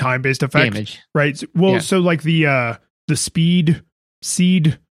time-based effect. Damage. Right. Well, Yeah. so like the speed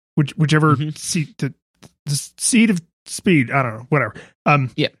seed, whichever Mhm. seed, the seed of speed, I don't know, whatever.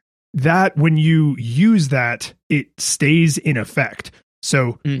 Yeah. That when you use that, it stays in effect.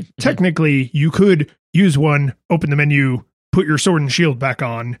 So Mhm. technically you could use one, open the menu, put your sword and shield back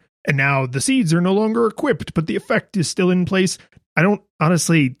on, and now the seeds are no longer equipped, but the effect is still in place. I don't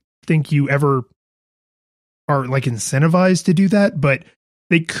honestly think you ever are like incentivized to do that, but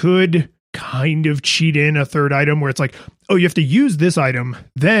they could kind of cheat in a third item where it's like, oh, you have to use this item,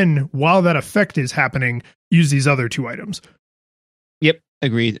 then while that effect is happening, use these other 2 items. Yep,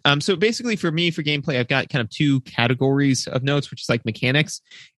 agreed. So basically for me, for gameplay, I've got kind of 2 categories of notes, which is like mechanics,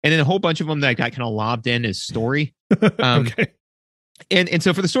 and then a whole bunch of them that I got kind of lobbed in as story. Okay. And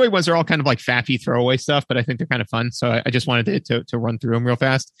so for the story ones, they're all kind of like faffy throwaway stuff, but I think they're kind of fun. So I just wanted to run through them real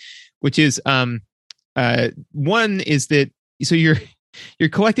fast, which is one is that so you're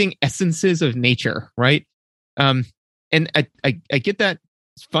collecting essences of nature, right? And I get that,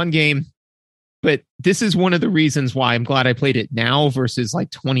 it's a fun game, but this is one of the reasons why I'm glad I played it now versus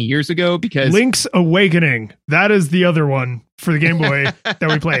like 20 years ago, because Link's Awakening. That is the other one for the Game Boy that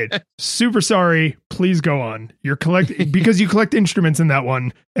we played. Super sorry. Please go on. Because you collect instruments in that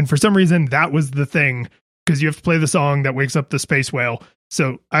one. And for some reason, that was the thing, because you have to play the song that wakes up the space whale.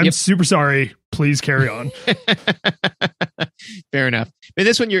 So I'm super sorry. Please carry on. Fair enough. But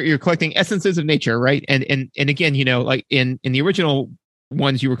this one, you're collecting essences of nature, right? And again, you know, like in the original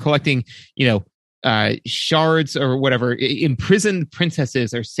ones, you were collecting, you know, shards or whatever, imprisoned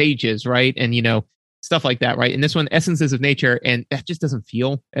princesses or sages, right? And, you know, stuff like that, right? And this one, essences of nature, and that just doesn't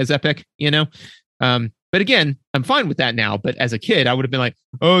feel as epic, you know? But again, I'm fine with that now. But as a kid, I would have been like,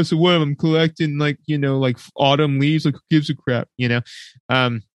 oh, so what? I'm collecting like, you know, like autumn leaves, like who gives a crap, you know?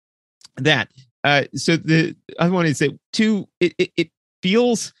 That. So the other one is that it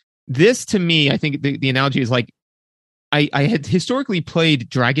feels, this to me, I think the analogy is like, I had historically played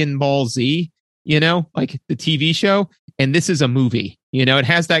Dragon Ball Z, you know, like the TV show, and this is a movie, you know, it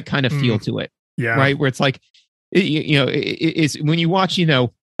has that kind of feel to it. Yeah. Right. Where it's like, it's when you watch, you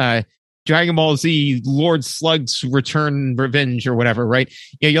know, Dragon Ball Z, Lord Slug's Return Revenge or whatever, right?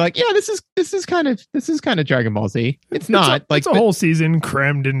 Yeah, you're like, yeah, this is kind of Dragon Ball Z. It's not it's a whole season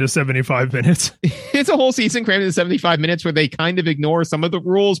crammed into 75 minutes. It's a whole season crammed into 75 minutes where they kind of ignore some of the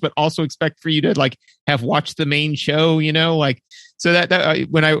rules, but also expect for you to like have watched the main show, you know, like, so that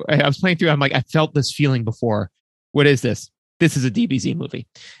when I was playing through, I'm like, I felt this feeling before. What is this? This is a DBZ movie.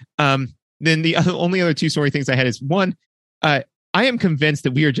 Then the only other 2 story things I had is one, I am convinced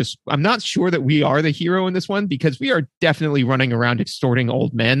that I'm not sure that we are the hero in this one, because we are definitely running around extorting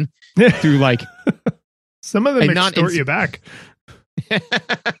old men through like. Some of them extort you back. But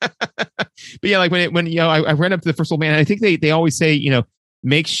yeah, like when you know, I ran up to the first old man, and I think they always say, you know,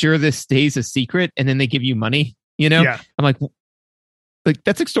 make sure this stays a secret, and then they give you money, you know? Yeah. I'm like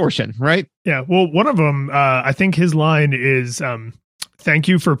that's extortion, right? Yeah. Well, one of them, I think his line is, thank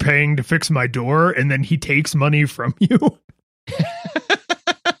you for paying to fix my door. And then he takes money from you.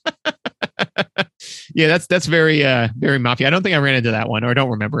 Yeah, that's very very mafia. I don't think I ran into that one, or I don't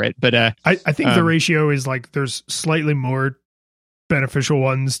remember it, but I think the ratio is like there's slightly more beneficial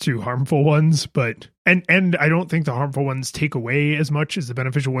ones to harmful ones, but and I don't think the harmful ones take away as much as the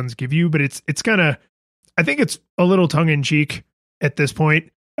beneficial ones give you, but it's kind of, I think it's a little tongue in cheek at this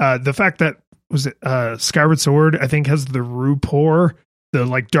point. The fact that Skyward Sword, I think, has the Rupor, the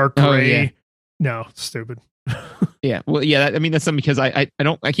like dark gray. Oh, yeah. No, stupid. Yeah, well, yeah. I mean, that's something, because I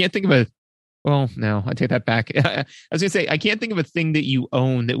can't think of a. Well, no, I take that back. I was gonna say I can't think of a thing that you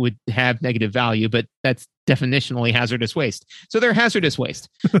own that would have negative value, but that's definitionally hazardous waste. So they're hazardous waste.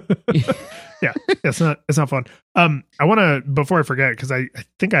 Yeah, it's not fun. I want to, before I forget, because I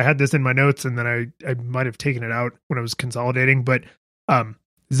think I had this in my notes and then I might have taken it out when I was consolidating, but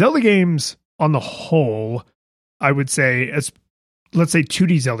Zelda games on the whole, I would say, as let's say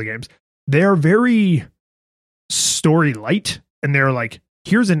 2D Zelda games, they are very story light, and they're like,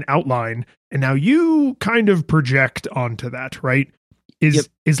 here's an outline, and now you kind of project onto that, right?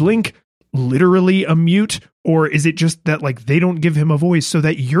 Is Link literally a mute, or is it just that like they don't give him a voice so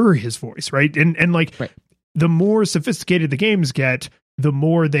that you're his voice, right? And like right. The more sophisticated the games get, the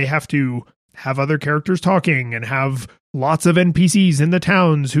more they have to have other characters talking and have lots of NPCs in the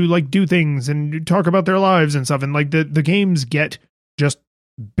towns who like do things and talk about their lives and stuff. And like the games get just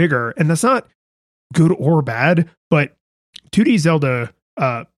bigger, and that's not good or bad, but 2D Zelda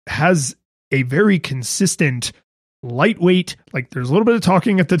has a very consistent lightweight. Like there's a little bit of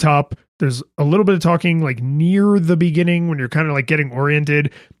talking at the top. There's a little bit of talking like near the beginning when you're kind of like getting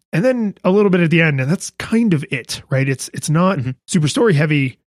oriented, and then a little bit at the end. And that's kind of it, right? It's not super story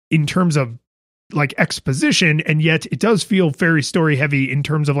heavy in terms of like exposition, and yet it does feel very story heavy in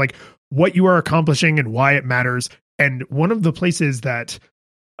terms of like what you are accomplishing and why it matters. And one of the places that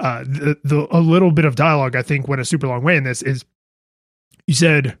a little bit of dialogue, I think, went a super long way in this is you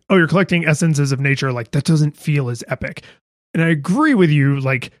said, oh, you're collecting essences of nature. Like that doesn't feel as epic. And I agree with you.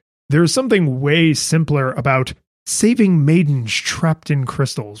 Like there's something way simpler about saving maidens trapped in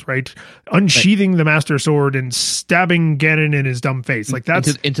crystals, right? Unsheathing the Master Sword and stabbing Ganon in his dumb face. Like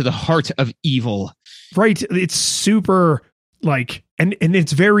that's into the heart of evil. Right. It's super like, and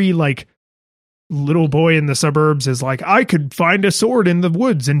it's very like little boy in the suburbs is like, I could find a sword in the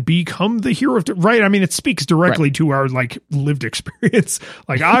woods and become the hero of, right? I mean, it speaks directly to our like lived experience.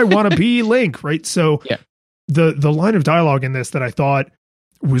 Like I want to be Link, right? So the line of dialogue in this that I thought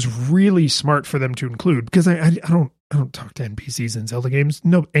was really smart for them to include, because I don't talk to NPCs in Zelda games.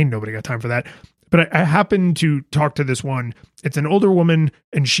 No, ain't nobody got time for that. But I happened to talk to this one. It's an older woman,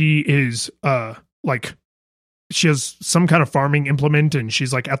 and she is like she has some kind of farming implement, and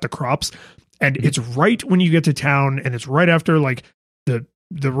she's like at the crops. And it's right when you get to town, and it's right after like the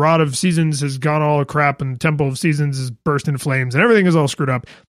Rod of Seasons has gone all crap, and the Temple of Seasons is burst into flames, and everything is all screwed up.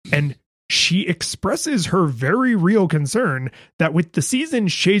 And she expresses her very real concern that with the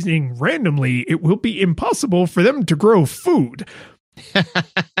seasons changing randomly, it will be impossible for them to grow food.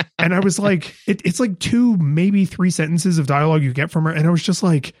 And I was like, it's like 2, maybe 3 sentences of dialogue you get from her. And I was just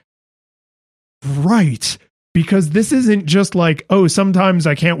like, right. Because this isn't just like, oh, sometimes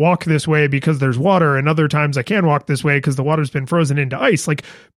I can't walk this way because there's water, and other times I can walk this way because the water's been frozen into ice. Like,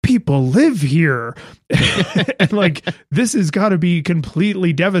 people live here. And like, this has got to be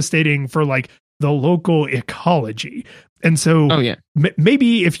completely devastating for like the local ecology. And so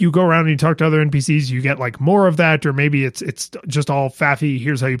maybe if you go around and you talk to other NPCs, you get like more of that, or maybe it's just all faffy,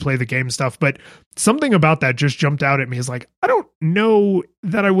 here's how you play the game stuff. But something about that just jumped out at me. Is like, I don't know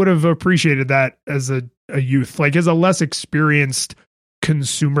that I would have appreciated that as a youth, like as a less experienced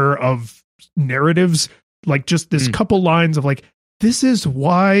consumer of narratives, like just this couple lines of like, this is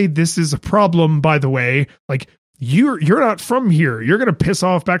why this is a problem, by the way, like you're not from here, you're going to piss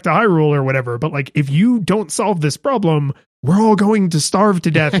off back to Hyrule or whatever. But like, if you don't solve this problem, we're all going to starve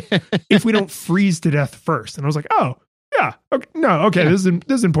to death if we don't freeze to death first. And I was like, oh yeah, okay, no, okay. This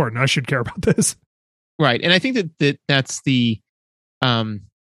is important. I should care about this. Right. And I think that's the,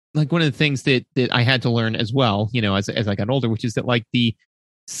 like one of the things that I had to learn as well, you know, as I got older, which is that like the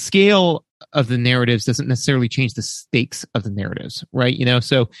scale of the narratives doesn't necessarily change the stakes of the narratives, right? You know,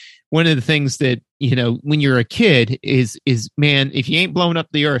 so one of the things that, you know, when you're a kid is man, if you ain't blowing up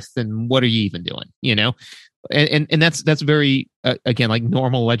the earth, then what are you even doing? You know, and that's very again like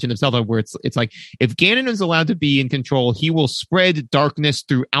normal Legend of Zelda, where it's like if Ganon is allowed to be in control, he will spread darkness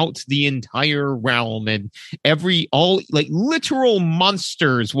throughout the entire realm, and all like literal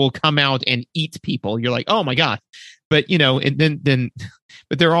monsters will come out and eat people. You're like, oh my god. But you know, and then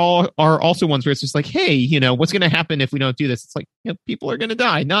but there are also ones where it's just like, hey, you know, what's going to happen if we don't do this? It's like, you know, people are going to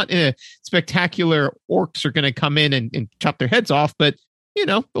die. Not in a spectacular orcs are going to come in and chop their heads off, but you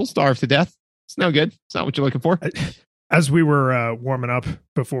know, they'll starve to death. It's no good. It's not what you're looking for. As we were warming up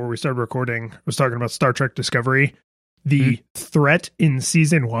before we started recording, I was talking about Star Trek Discovery. The threat in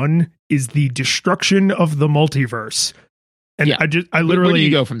season 1 is the destruction of the multiverse. And I literally, where do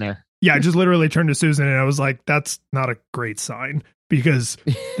you go from there? Yeah, I just literally turned to Susan and I was like, that's not a great sign, because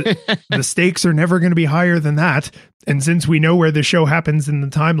the stakes are never going to be higher than that. And since we know where the show happens in the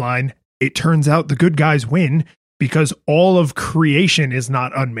timeline, it turns out the good guys win, because all of creation is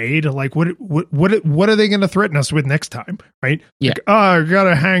not unmade. Like, what are they going to threaten us with next time? Right? Yeah. Like, I got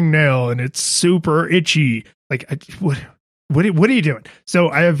a hangnail and it's super itchy. Like, what are you doing? So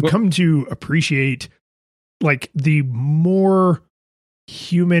I have come to appreciate like the more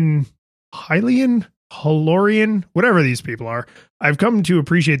human Hylian, Halorian, whatever these people are. I've come to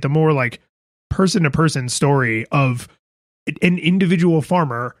appreciate the more like person to person story of an individual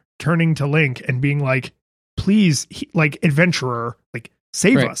farmer turning to Link and being like, please, like, adventurer, like,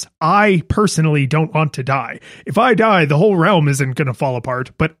 save us. I personally don't want to die. If I die, the whole realm isn't going to fall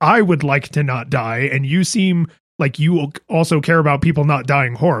apart, but I would like to not die. And you seem like you also care about people not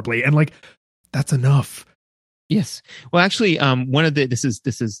dying horribly. And like, that's enough. Yes. Well, actually, one of this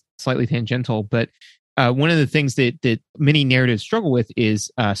is slightly tangential, but one of the things that many narratives struggle with is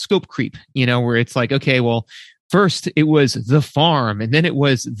scope creep, you know, where it's like, okay, well, first it was the farm, and then it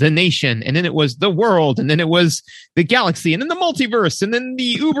was the nation, and then it was the world, and then it was the galaxy, and then the multiverse, and then the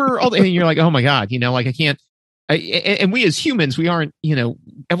Uber, and you're like, oh my God, you know, like I can't, and we as humans, we aren't,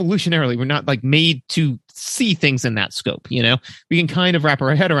 evolutionarily, we're not like made to see things in that scope. We can kind of wrap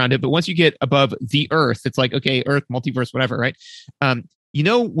our head around it, but once you get above the Earth, it's like, okay, Earth, multiverse, whatever, right?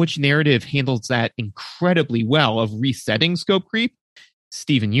 Which narrative handles that incredibly well of resetting scope creep?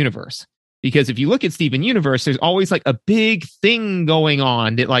 Steven Universe. Because if you look at Steven Universe, there's always like a big thing going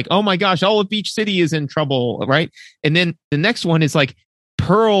on that like, oh my gosh, all of Beach City is in trouble, right? And then the next one is like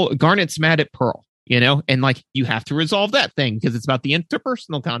Garnet's mad at Pearl, and like you have to resolve that thing because it's about the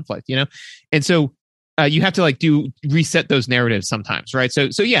interpersonal conflict, and so you have to like reset those narratives sometimes, right? So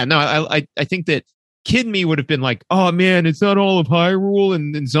yeah, no, I think that Kid Me would have been like, oh man, it's not all of Hyrule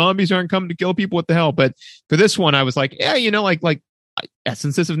and zombies aren't coming to kill people. What the hell? But for this one, I was like, yeah, like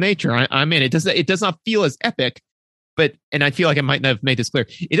essences of nature. I'm in. It does not feel as epic, and I feel like I might not have made this clear.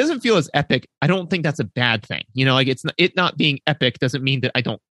 It doesn't feel as epic. I don't think that's a bad thing. Like it not being epic doesn't mean that I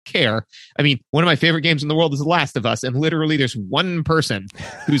don't care. I mean, one of my favorite games in the world is The Last of Us, and literally there's one person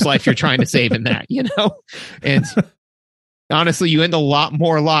whose life you're trying to save in that, and honestly, you end a lot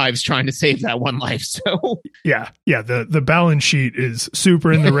more lives trying to save that one life. So yeah, the balance sheet is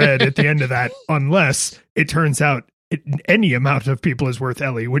super in the red at the end of that, unless it turns out any amount of people is worth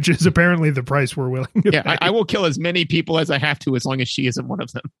Ellie, which is apparently the price we're willing to pay. I will kill as many people as I have to, as long as she isn't one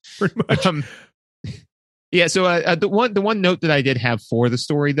of them. Pretty much. Yeah. So the one note that I did have for the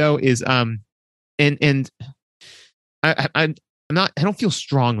story though is I don't feel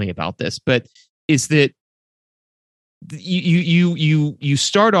strongly about this, but is that you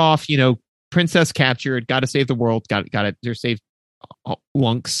start off, princess captured, got to save the world, got to save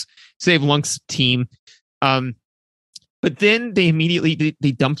Lunk's team. But then they immediately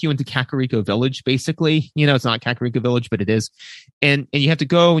they dump you into Kakariko Village, basically. It's not Kakariko Village, but it is. And you have to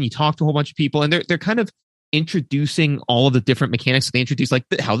go and you talk to a whole bunch of people, and they're kind of introducing all of the different mechanics. They introduce like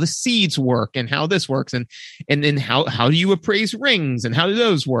how the seeds work and how this works, and then how do you appraise rings and how do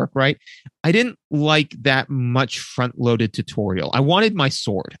those work, right? I didn't like that much front-loaded tutorial. I wanted my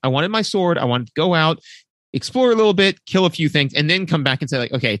sword. I wanted to go out, explore a little bit, kill a few things, and then come back and say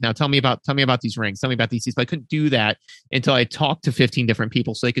like, okay, now tell me about these rings, tell me about these seeds. But I couldn't do that until I talked to 15 different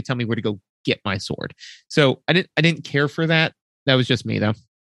people so they could tell me where to go get my sword. So I didn't care for that. That was just me though.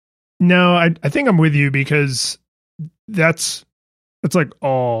 No, I think I'm with you, because that's like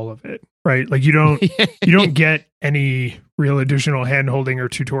all of it, right? Like you don't get any real additional hand-holding or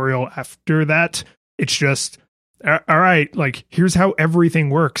tutorial after that. It's just, all right, like here's how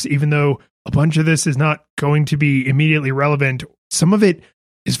everything works, even though a bunch of this is not going to be immediately relevant. Some of it,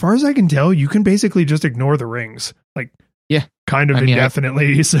 as far as I can tell, you can basically just ignore the rings, like kind of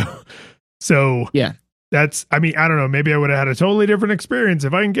indefinitely. So yeah, that's, I don't know, maybe I would have had a totally different experience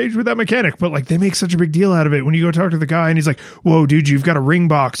if I engaged with that mechanic, but like they make such a big deal out of it when you go talk to the guy and he's like, whoa, dude, you've got a ring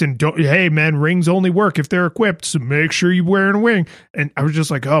box, and hey man, rings only work if they're equipped, so make sure you're wearing a ring. And I was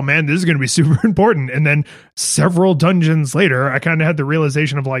just like, oh man, this is going to be super important. And then several dungeons later, I kind of had the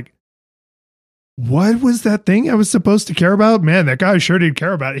realization of like, what was that thing I was supposed to care about? Man, that guy sure did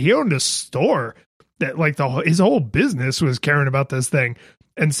care about it. He owned a store that like his whole business was caring about this thing.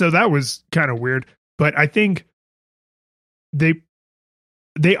 And so that was kind of weird. But I think they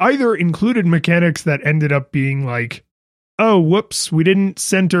either included mechanics that ended up being like, oh, whoops, we didn't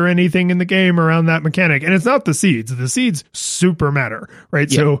center anything in the game around that mechanic. And it's not the seeds. The seeds super matter,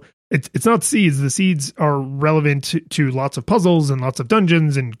 right? Yeah. So it's not seeds. The seeds are relevant to lots of puzzles and lots of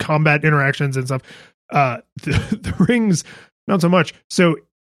dungeons and combat interactions and stuff. The rings, not so much. So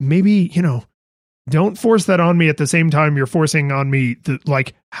maybe, don't force that on me at the same time you're forcing on me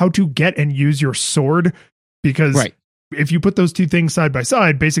like how to get and use your sword, because if you put those two things side by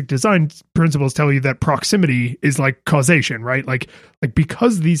side, basic design principles tell you that proximity is like causation, right? Like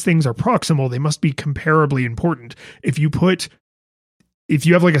because these things are proximal, they must be comparably important. If you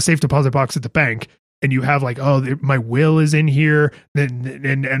have like a safe deposit box at the bank and you have like, oh, my will is in here,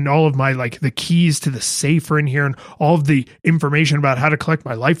 and all of my like the keys to the safe are in here, and all of the information about how to collect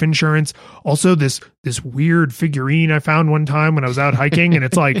my life insurance. Also, this weird figurine I found one time when I was out hiking, and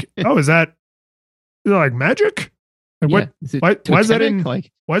it's like, oh, is that like magic? Like, why is that in?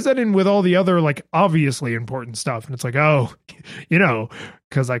 Why is that in with all the other like obviously important stuff? And it's like, oh,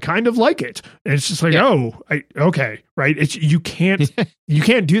 because I kind of like it. And it's just like, okay, right? It's you can't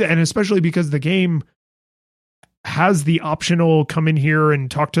do that, and especially because the game has the optional come in here and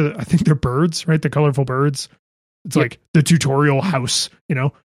talk to, I think they're birds, right? The colorful birds. It's like the tutorial house,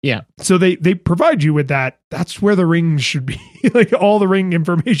 Yeah. So they provide you with that. That's where the rings should be. Like all the ring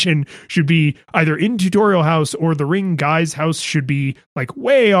information should be either in tutorial house, or the ring guy's house should be like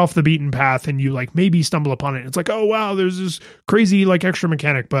way off the beaten path, and you like maybe stumble upon it. It's like, oh wow, there's this crazy like extra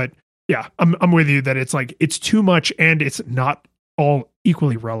mechanic. But Yeah, I'm with you that it's like it's too much and it's not all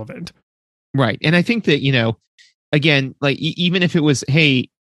equally relevant. Right. And I think that, again, like even if it was, hey,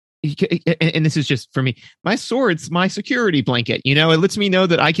 and this is just for me, my sword's my security blanket, it lets me know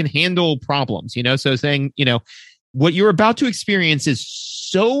that I can handle problems, so saying, what you're about to experience is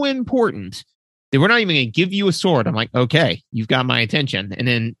so important that we're not even going to give you a sword. I'm like, okay, you've got my attention. And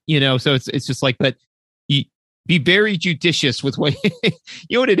then, so it's just like, but you be very judicious with what,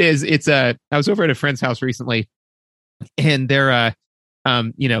 what it is. It's I was over at a friend's house recently and their,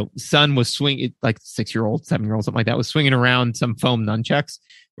 son was swinging, like 6-year-old, 7-year-old, something like that, was swinging around some foam nunchucks.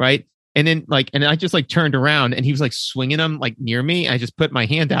 Right. And then and I just like turned around and he was like swinging them like near me. I just put my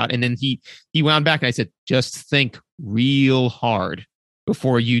hand out and then he wound back and I said, just think real hard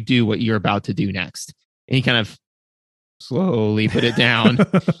before you do what you're about to do next. And he kind of slowly put it down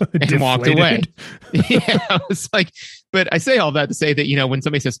and walked away. Yeah, I was like, but I say all that to say that, when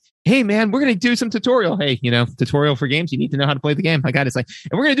somebody says, hey man, we're going to do some tutorial. Hey, tutorial for games, you need to know how to play the game. I got it. It's like,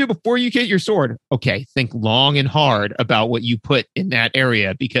 and we're going to do it before you get your sword. Okay. Think long and hard about what you put in that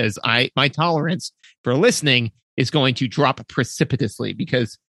area because my tolerance for listening is going to drop precipitously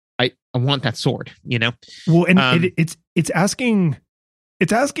because I want that sword, Well, and it's asking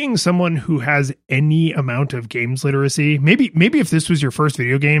someone who has any amount of games literacy. Maybe if this was your first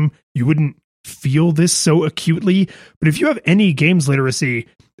video game, you wouldn't feel this so acutely. But if you have any games literacy,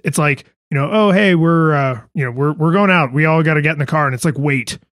 it's like, oh, hey, we're going out. We all got to get in the car. And it's like,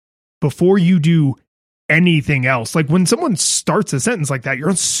 wait, before you do anything else, like when someone starts a sentence like that, you're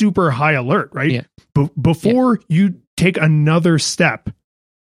on super high alert, right? Yeah. Before you take another step,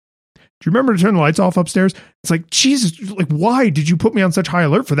 do you remember to turn the lights off upstairs? It's like, Jesus, like, why did you put me on such high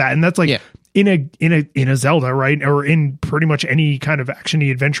alert for that? And that's like in a Zelda, right? Or in pretty much any kind of action-y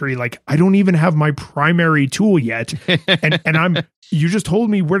adventure, like I don't even have my primary tool yet. and you just told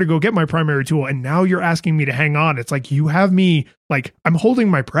me where to go get my primary tool. And now you're asking me to hang on. It's like, you have me, like, I'm holding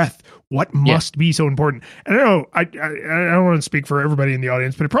my breath. What must be so important? And I know I don't want to speak for everybody in the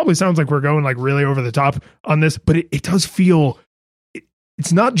audience, but it probably sounds like we're going like really over the top on this, but it does feel,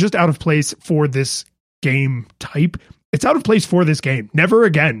 it's not just out of place for this game type. It's out of place for this game. Never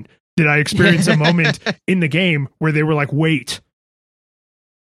again did I experience a moment in the game where they were like, wait,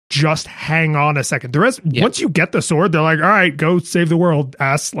 just hang on a second. The rest, once you get the sword, they're like, all right, go save the world,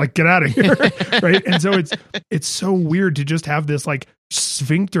 ass, like get out of here. Right. And so it's so weird to just have this like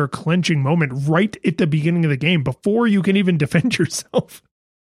sphincter clenching moment right at the beginning of the game before you can even defend yourself.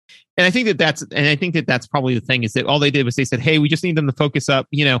 And I think that's probably the thing is that all they did was they said, hey, we just need them to focus up,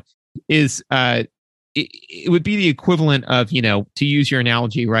 it would be the equivalent of, to use your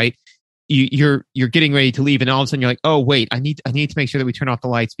analogy, right? You're getting ready to leave and all of a sudden you're like, oh, wait, I need to make sure that we turn off the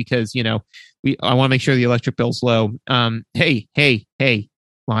lights because, I want to make sure the electric bill's low. Hey,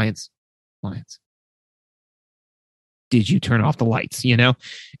 Lions. Did you turn off the lights?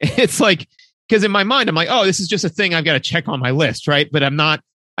 It's like, because in my mind, I'm like, oh, this is just a thing I've got to check on my list, right? But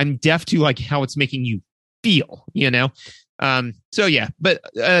I'm deaf to like how it's making you feel, So yeah, but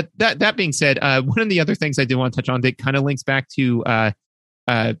that being said, one of the other things I did want to touch on that kind of links back to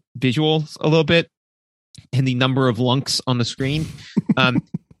visuals a little bit and the number of lunks on the screen.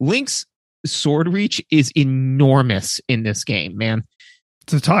 Link's sword reach is enormous in this game, man.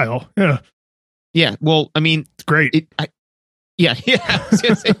 It's a tile. Yeah. Yeah. Well, I mean, it's great.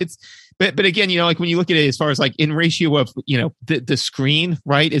 It's but again, like when you look at it as far as like in ratio of, the screen,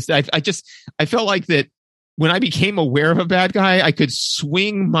 right? Is I felt like that when I became aware of a bad guy, I could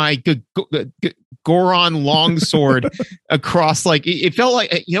swing my Goron longsword across, like it felt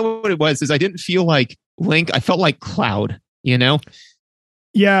like, what it was is I didn't feel like Link. I felt like Cloud,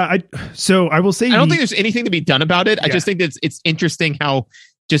 Yeah. So I will say, I don't think there's anything to be done about it. I just think that it's interesting how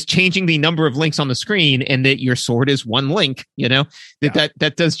just changing the number of links on the screen and that your sword is one link,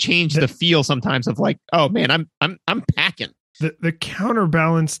 that does change the feel sometimes of like, oh man, I'm packing. The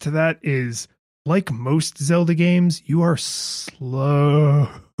counterbalance to that is, like most Zelda games, you are slow.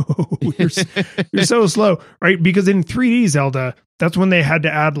 You're so slow, right? Because in 3D Zelda, that's when they had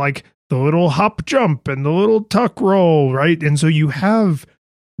to add like the little hop jump and the little tuck roll, right? And so you have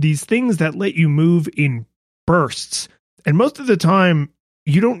these things that let you move in bursts. And most of the time,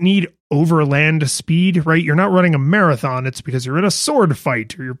 you don't need overland speed, right? You're not running a marathon. It's because you're in a sword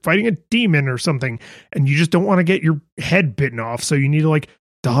fight or you're fighting a demon or something, and you just don't want to get your head bitten off. So you need to like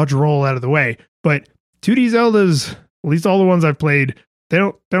dodge roll out of the way. But 2D Zeldas, at least all the ones I've played, they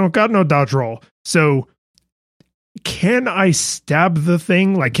don't got no dodge roll. So can I stab the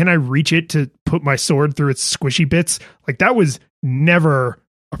thing? Like, can I reach it to put my sword through its squishy bits? Like, that was never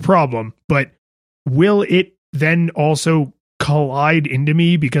a problem. But will it then also collide into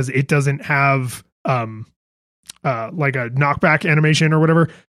me because it doesn't have like a knockback animation or whatever,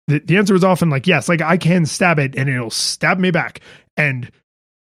 the answer is often like, yes, like I can stab it and it'll stab me back. And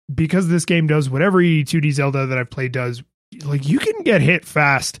because this game does what every 2D Zelda that I've played does, like you can get hit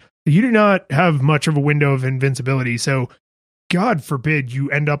fast. You do not have much of a window of invincibility. So God forbid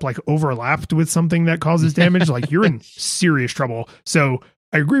you end up like overlapped with something that causes damage. Like you're in serious trouble. So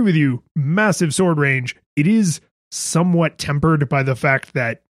I agree with you. Massive sword range. It is somewhat tempered by the fact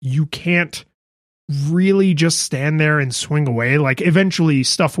that you can't really just stand there and swing away. Like eventually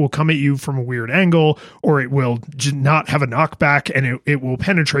stuff will come at you from a weird angle, or it will not have a knockback and it will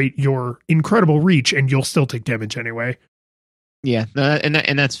penetrate your incredible reach and you'll still take damage anyway. Yeah. And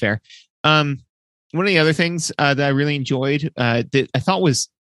that's fair. One of the other things that I really enjoyed that I thought was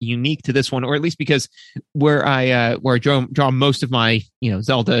unique to this one, or at least because where I draw most of my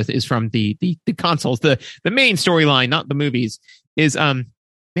Zelda is from the consoles, the main storyline, not the movies, is man,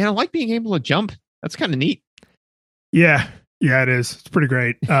 I like being able to jump. That's kind of neat. Yeah, it is. It's pretty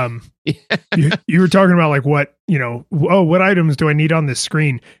great. You were talking about like what what items do I need on this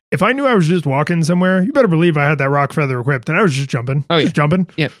screen? If I knew I was just walking somewhere, you better believe I had that rock feather equipped, and I was just jumping. Oh yeah, just jumping.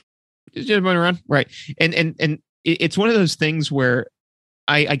 Yeah, just running around, right? And it's one of those things where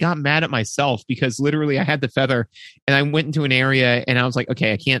I got mad at myself because literally I had the feather and I went into an area and I was like,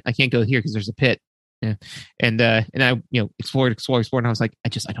 okay, I can't go here because there's a pit. Yeah. And I explored and I was like, I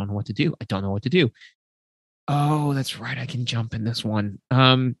don't know what to do. I don't know what to do. Oh, that's right. I can jump in this one.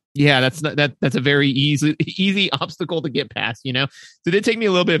 Yeah, that's a very easy obstacle to get past, So it did take me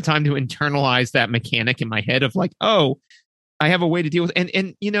a little bit of time to internalize that mechanic in my head of like, oh, I have a way to deal with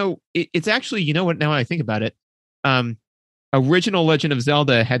and it's actually, what, now I think about it, original Legend of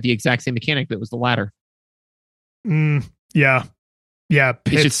Zelda had the exact same mechanic that was the ladder. Yeah.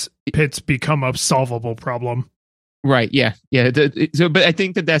 Pits become a solvable problem. Right. Yeah. So, but I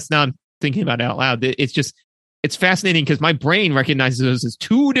think that's now I'm thinking about it out loud. It's fascinating because my brain recognizes those as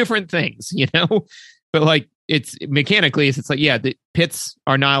two different things, but like it's mechanically, it's like, yeah, the pits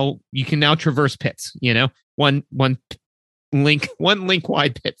are now, you can now traverse pits, one link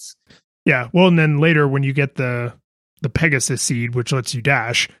wide pits. Yeah. Well, and then later when you get the Pegasus seed, which lets you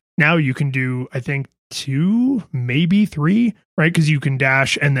dash, now you can do, I think, 2, maybe 3, right? Because you can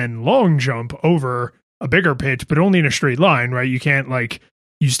dash and then long jump over a bigger pit, but only in a straight line, right? You can't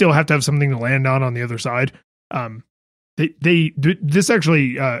you still have to have something to land on the other side. This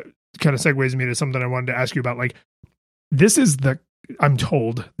actually kind of segues me to something I wanted to ask you about. Like, this is I'm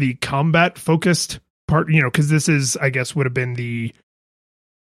told, the combat focused part, because this is, I guess, would have been the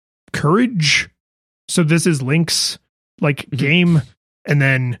courage. So this is Link's game, and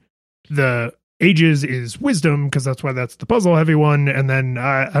then the ages is wisdom, because that's the puzzle heavy one. And then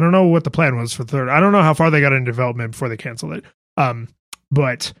I don't know what the plan was for the third. I don't know how far they got in development before they canceled it.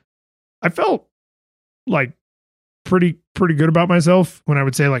 But I felt like pretty good about myself when I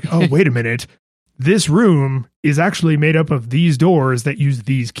would say oh, wait a minute, this room is actually made up of these doors that use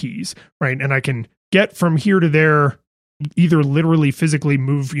these keys, right? And I can get from here to there, either literally physically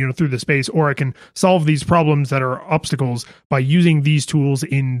move through the space, or I can solve these problems that are obstacles by using these tools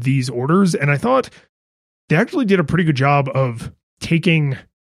in these orders. And I thought they actually did a pretty good job of taking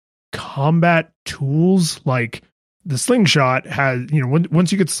combat tools like the slingshot has,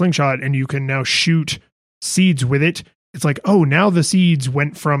 once you get the slingshot and you can now shoot seeds with it, it's like, oh, now the seeds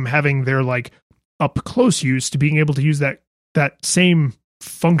went from having their up close use to being able to use that same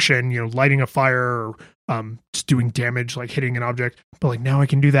function, lighting a fire or just doing damage, hitting an object, but now I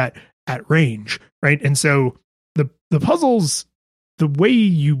can do that at range, right? And so the puzzles, the way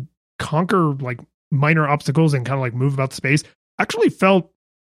you conquer minor obstacles and kind of move about the space actually felt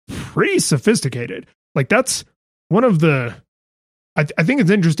pretty sophisticated. That's one of the, I think it's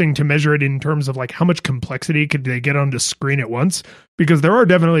interesting to measure it in terms of how much complexity could they get onto screen at once, because there are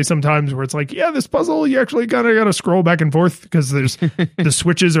definitely some times where it's yeah, this puzzle, you actually kind of got to scroll back and forth because there's the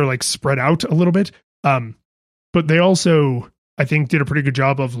switches are spread out a little bit. But they also, I think, did a pretty good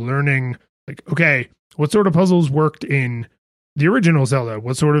job of learning, okay, what sort of puzzles worked in the original Zelda?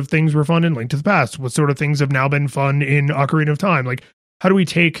 What sort of things were fun in Link to the Past? What sort of things have now been fun in Ocarina of Time? How do we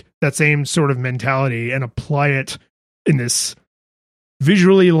take that same sort of mentality and apply it in this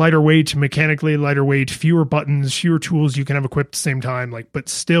visually lighter weight, mechanically lighter weight, fewer buttons, fewer tools you can have equipped at the same time, but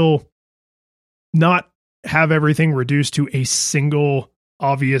still not have everything reduced to a single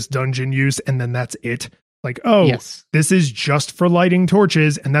obvious dungeon use, and then that's it. Yes, this is just for lighting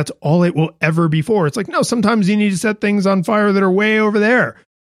torches, and that's all it will ever be for. It's no, sometimes you need to set things on fire that are way over there.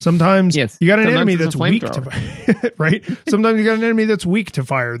 Sometimes you got an enemy that's weak to fire, right? Sometimes you got an enemy that's weak to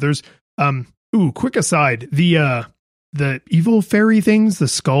fire. There's quick aside, the the evil fairy things, the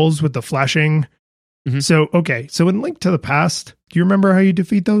skulls with the flashing. Mm-hmm. So in Link to the Past, do you remember how you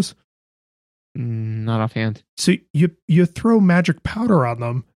defeat those? Not offhand. So you throw magic powder on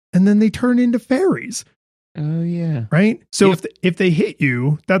them, and then they turn into fairies. Oh yeah. Right. So if they hit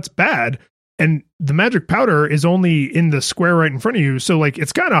you, that's bad. And the magic powder is only in the square right in front of you. So like,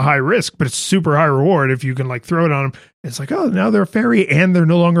 it's kind of high risk, but it's super high reward if you can like throw it on them. It's like, oh, now they're a fairy and they're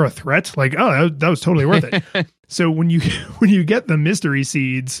no longer a threat. Like, oh, that was totally worth it. So when you get the mystery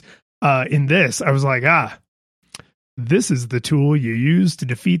seeds in this, I was like, this is the tool you use to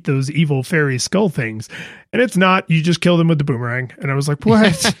defeat those evil fairy skull things. And it's not, you just kill them with the boomerang. And I was like,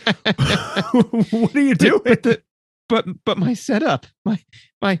 what? What are you doing? But my setup, my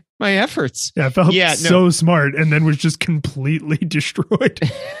efforts. Yeah, I felt so smart, and then was just completely destroyed.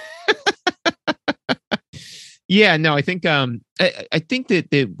 Yeah, no, I think I think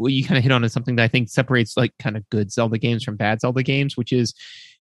that what you kind of hit on is something that I think separates like kind of good Zelda games from bad Zelda games, which is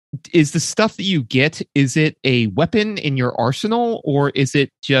the stuff that you get, is it a weapon in your arsenal, or is it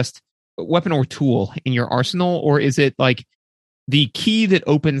just a weapon or tool in your arsenal, or is it like the key that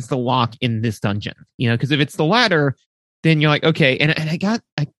opens the lock in this dungeon? You know, because if it's the latter, then you're like, okay. And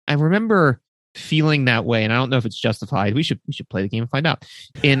I remember feeling that way, and I don't know if it's justified. We should play the game and find out.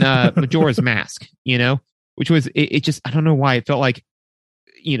 In Majora's Mask, you know, which was it just, I don't know why it felt like,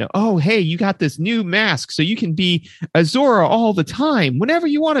 you know, oh hey, you got this new mask, so you can be Azora all the time, whenever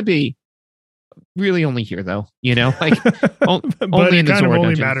you want to be. Really, only here though, you know, like only in the Zora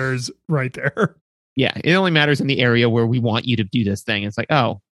only dungeon. Matters right there. Yeah, it only matters in the area where we want you to do this thing. It's like,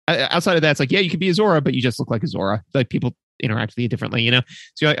 oh, outside of that, it's like, yeah, you could be Azora, but you just look like Azora. Like people interact with you differently, you know.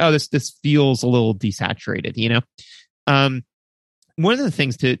 So you're like, oh, this feels a little desaturated, you know. One of the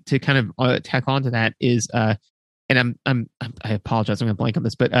things to kind of tack onto that is, and I apologize, I'm going to blank on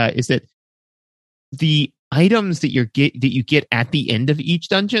this, but is that the items that you get at the end of each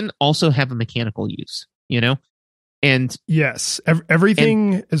dungeon also have a mechanical use, you know. And yes,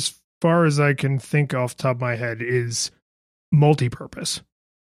 everything as far as I can think off the top of my head is multi-purpose.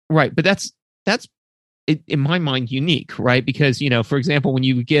 Right, but that's in my mind unique, right? Because, you know, for example, when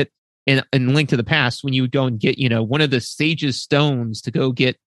you get in Link to the Past, when you would go and get, you know, one of the sage's stones to go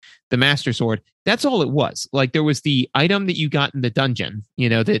get the Master Sword, that's all it was. Like there was the item that you got in the dungeon, you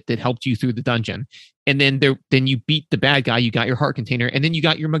know, that helped you through the dungeon. And then you beat the bad guy, you got your heart container, and then you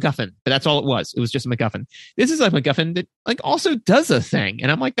got your MacGuffin. But that's all it was. It was just a MacGuffin. This is like MacGuffin that like also does a thing.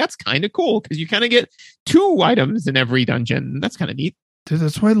 And I'm like, that's kind of cool, because you kind of get 2 items in every dungeon. That's kind of neat. Dude,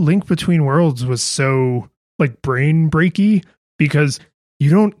 that's why Link Between Worlds was so like brain breaky, because you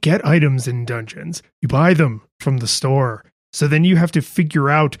don't get items in dungeons. You buy them from the store. So then you have to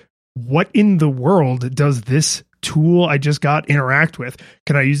figure out, what in the world does this tool I just got interact with?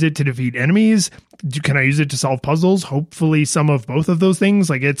 Can I use it to defeat enemies? Can I use it to solve puzzles? Hopefully some of both of those things.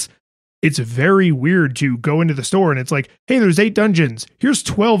 Like it's very weird to go into the store and it's like, hey, there's 8 dungeons. Here's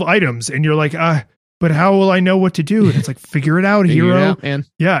 12 items. And you're like, but how will I know what to do? And it's like, figure it out, hero. It out, man.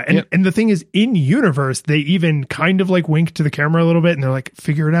 Yeah. And the thing is, in universe, they even kind of like wink to the camera a little bit and they're like,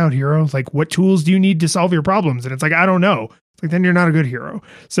 figure it out, hero. Like, what tools do you need to solve your problems? And it's like, I don't know. It's like, then you're not a good hero.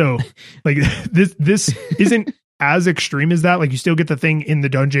 So like this isn't as extreme as that. Like you still get the thing in the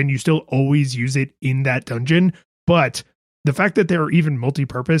dungeon. You still always use it in that dungeon. But the fact that they're even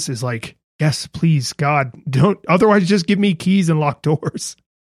multi-purpose is like, yes, please, God, don't. Otherwise, just give me keys and locked doors.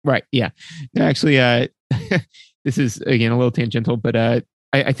 Right. Yeah. Actually, this is again a little tangential, but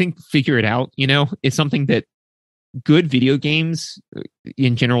I think figure it out, you know, is something that good video games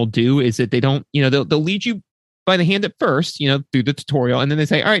in general do, is that they don't, you know, they'll lead you by the hand at first, you know, through the tutorial, and then they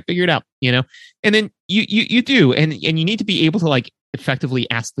say, all right, figure it out, you know, and then you do, and you need to be able to like effectively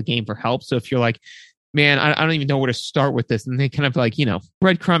ask the game for help. So if you're like, man, I don't even know where to start with this, and they kind of like, you know,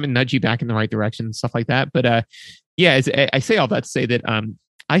 breadcrumb and nudge you back in the right direction and stuff like that. But yeah, I say all that to say that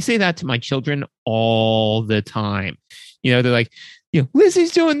I say that to my children all the time. You know, they're like, you know,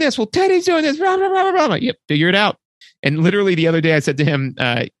 Lizzie's doing this. Well, Teddy's doing this. Blah, blah, blah, blah. Like, yep, figure it out. And literally the other day I said to him,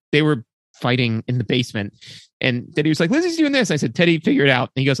 they were fighting in the basement. And Teddy was like, Lizzie's doing this. I said, Teddy, figure it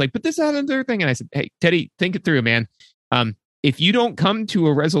out. And he goes like, but this, that, and the other thing. And I said, hey, Teddy, think it through, man. If you don't come to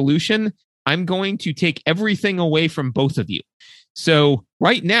a resolution, I'm going to take everything away from both of you. So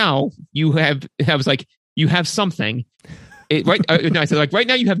right now you have something. I said, like, right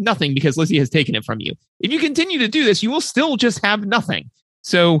now you have nothing because Lizzie has taken it from you. If you continue to do this, you will still just have nothing.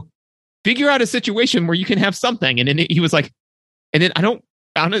 So figure out a situation where you can have something. And then he was like, and then I don't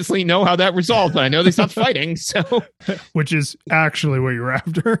honestly know how that resolved, but I know they stopped fighting. So, which is actually what you're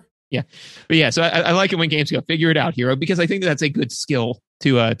after. Yeah. But yeah, so I like it when games go, figure it out, hero, because I think that's a good skill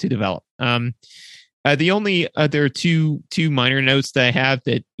to develop. The only other two minor notes that I have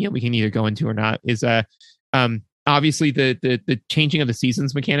that we can either go into or not is obviously the changing of the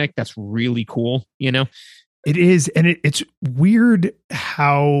seasons mechanic. That's really cool. It is, and it's weird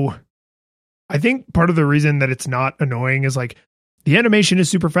how. I think part of the reason that it's not annoying is like the animation is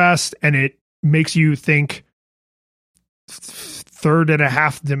super fast and it makes you think third and a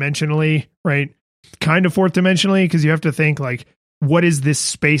half dimensionally, right? Kind of fourth dimensionally, because you have to think like, what is this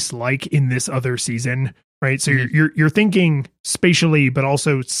space like in this other season, right? So you're thinking spatially, but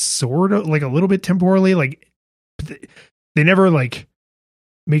also sort of like a little bit temporally. Like they never like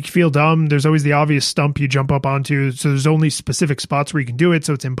make you feel dumb. There's always the obvious stump you jump up onto. So there's only specific spots where you can do it.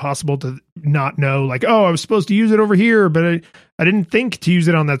 So it's impossible to not know like, oh, I was supposed to use it over here, but I didn't think to use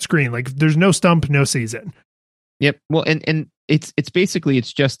it on that screen. Like there's no stump, no season. Yep. Well, and it's basically,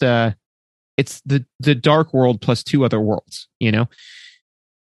 it's just it's the dark world plus two other worlds,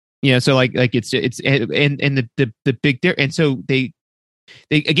 so like it's and the big there. And so they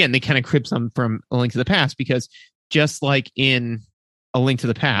kind of crib some from A Link to the Past, because just like in A Link to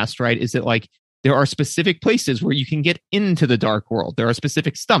the Past, right, is that like there are specific places where you can get into the dark world. There are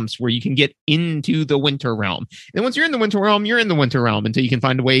specific stumps where you can get into the Winter Realm. And once you're in the Winter Realm, you're in the Winter Realm until you can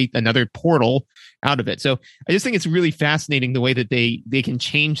find a way, another portal out of it. So I just think it's really fascinating the way that they can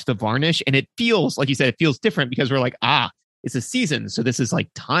change the varnish. And it feels, like you said, it feels different because we're like, it's a season. So this is like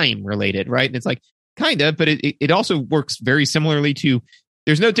time related, right? And it's like, kind of, but it also works very similarly to,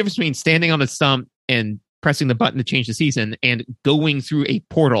 there's no difference between standing on the stump and pressing the button to change the season and going through a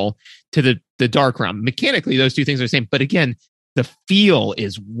portal to the dark realm. Mechanically, those two things are the same. But again, the feel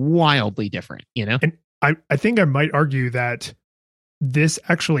is wildly different, And I think I might argue that this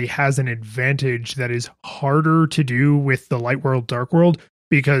actually has an advantage that is harder to do with the Light World, Dark World,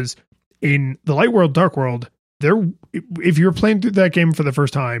 because in the Light World, Dark World, if you're playing through that game for the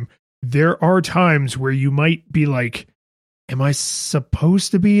first time, there are times where you might be like, am I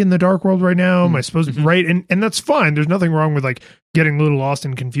supposed to be in the dark world right now? Am I supposed to, right? And that's fine. There's nothing wrong with like getting a little lost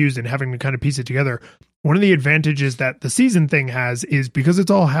and confused and having to kind of piece it together. One of the advantages that the season thing has is because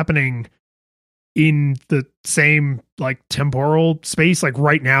it's all happening in the same like temporal space. Like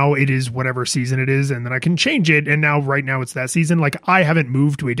right now it is whatever season it is, and then I can change it. And now right now it's that season. Like I haven't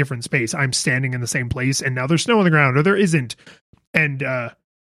moved to a different space. I'm standing in the same place, and now there's snow on the ground or there isn't. And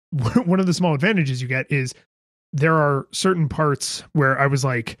one of the small advantages you get is there are certain parts where I was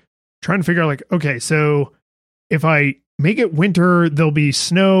like trying to figure out like, okay, so if I make it winter, there'll be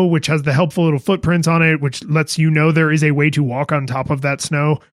snow, which has the helpful little footprints on it, which lets you know there is a way to walk on top of that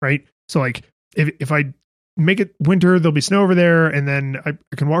snow, right? So like if I make it winter, there'll be snow over there, and then I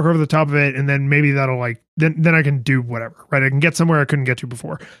can walk over the top of it, and then maybe that'll like, then I can do whatever, right? I can get somewhere I couldn't get to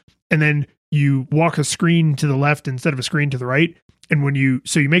before. And then you walk a screen to the left instead of a screen to the right. And you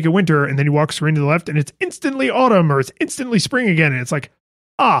make it winter, and then you walk a screen to the left, and it's instantly autumn or it's instantly spring again. And it's like,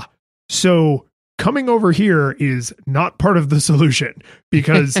 so coming over here is not part of the solution,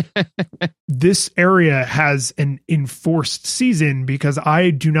 because this area has an enforced season, because I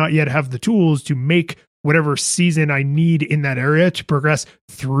do not yet have the tools to make whatever season I need in that area to progress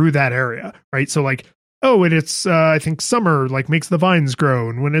through that area. Right. So like, and it's, I think summer like makes the vines grow.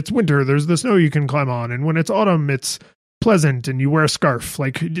 And when it's winter, there's the snow you can climb on. And when it's autumn, it's pleasant and you wear a scarf.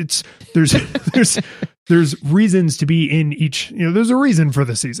 Like there's reasons to be in each, there's a reason for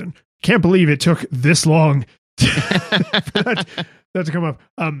the season. Can't believe it took this long for that to come up.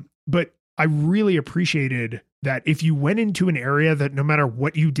 But I really appreciated that if you went into an area that no matter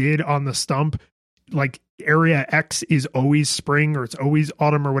what you did on the stump, like area X is always spring or it's always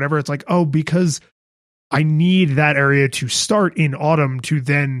autumn or whatever. It's like, because I need that area to start in autumn to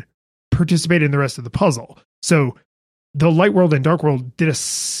then participate in the rest of the puzzle. So the Light World and Dark World did a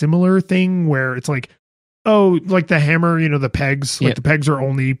similar thing where it's like, like the hammer, the pegs, like the pegs are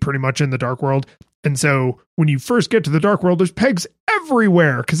only pretty much in the Dark World. And so when you first get to the Dark World, there's pegs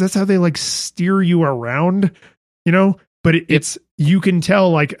everywhere because that's how they like steer you around, but it's, you can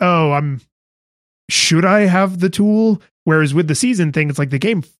tell like, should I have the tool? Whereas with the season thing, it's like the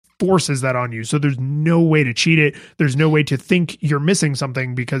game forces that on you. So there's no way to cheat it. There's no way to think you're missing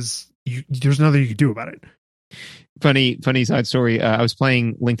something because there's nothing you can do about it. Funny side story. I was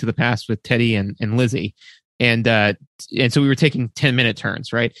playing Link to the Past with Teddy and Lizzie, and so we were taking 10-minute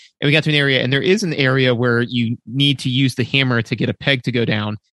turns, right? And we got to an area, and there is an area where you need to use the hammer to get a peg to go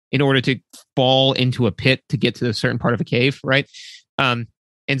down in order to fall into a pit to get to a certain part of a cave, right? And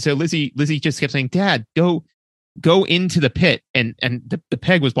so Lizzie just kept saying, "Dad, go into the pit," and the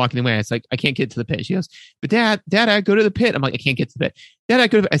peg was blocking the way. I was like, "I can't get to the pit." She goes, "But Dad, I go to the pit." I'm like, "I can't get to the pit." "Dad, I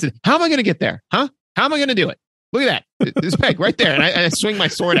go to the pit." I said, "How am I going to get there? Huh? How am I going to do it? Look at that. This peg right there." And I swing my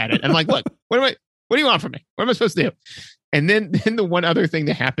sword at it. I'm like, "Look, what What do you want from me? What am I supposed to do? And then the one other thing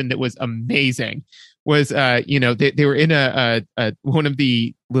that happened that was amazing was, they were in a one of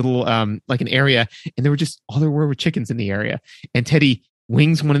the little, like an area, and there were just, all there were chickens in the area. And Teddy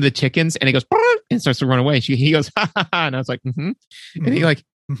wings one of the chickens and he goes, and starts to run away. He goes, ha ha ha. And I was like, mm-hmm. And he like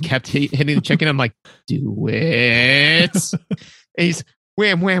kept hitting the chicken. I'm like, do it. And he's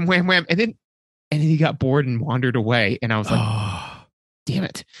wham, wham, wham, wham. And then he got bored and wandered away. And I was like, damn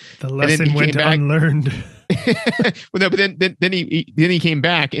it. The lesson went unlearned. Well, no, but then he came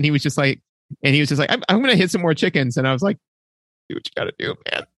back and he was just like, I'm going to hit some more chickens. And I was like, do what you got to do,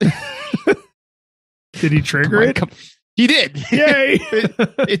 man. Did he trigger it? He did. Yay.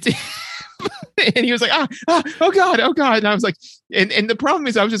 And he was like, oh God. And I was like, and the problem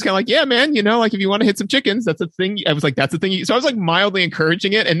is I was just kind of like, yeah, man, like if you want to hit some chickens, that's the thing. I was like, that's the thing. So I was like mildly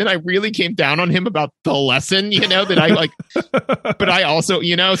encouraging it. And then I really came down on him about the lesson, that I like, but I also,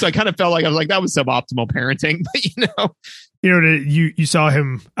 so I kind of felt like I was like, that was suboptimal parenting, but you saw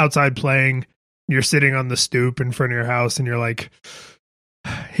him outside playing, you're sitting on the stoop in front of your house and you're like,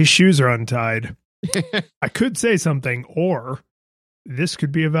 his shoes are untied. I could say something, or this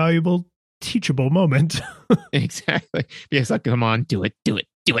could be a valuable teachable moment. Exactly. Yes, like, come on, do it.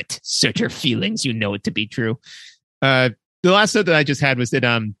 Search your feelings. You know it to be true. The last note that I just had was that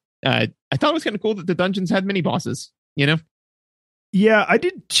I thought it was kind of cool that the dungeons had mini bosses. Yeah, I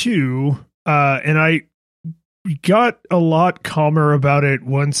did too. And I got a lot calmer about it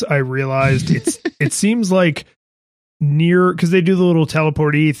once I realized it seems like because they do the little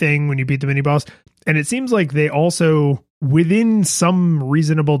teleporty thing when you beat the mini boss, and it seems like they also, within some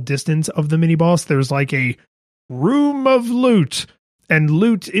reasonable distance of the mini boss, there's like a room of loot, and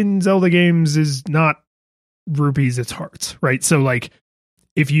loot in Zelda games is not rupees, it's hearts, right? So like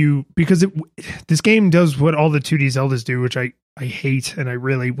this game does what all the 2D Zeldas do, which I hate, and I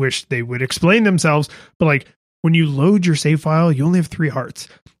really wish they would explain themselves, but like when you load your save file, you only have 3 hearts.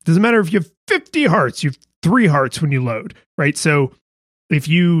 Doesn't matter if you have 50 hearts, you have 3 hearts when you load, right? So if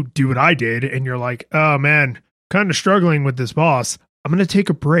you do what I did and you're like, oh man, kind of struggling with this boss, I'm going to take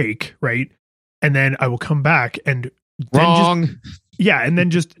a break, right? And then I will come back and then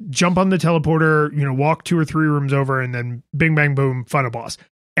just jump on the teleporter, walk 2 or 3 rooms over, and then bing, bang, boom, final boss.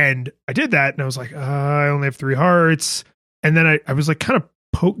 And I did that, and I was like, I only have 3 hearts. And then I was like kind of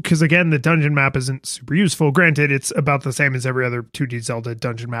because again, the dungeon map isn't super useful. Granted, it's about the same as every other 2D Zelda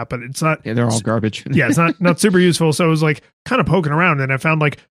dungeon map, but it's not. Yeah, they're all garbage. Yeah, it's not super useful. So I was like kind of poking around, and I found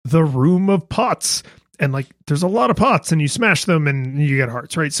like the room of pots, and like there's a lot of pots, and you smash them and you get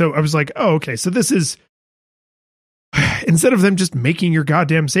hearts, right? So I was like, oh, okay, so this is instead of them just making your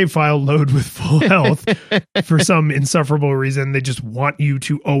goddamn save file load with full health for some insufferable reason, they just want you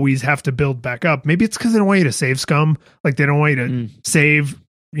to always have to build back up. Maybe it's because they don't want you to save scum. Like they don't want you to save,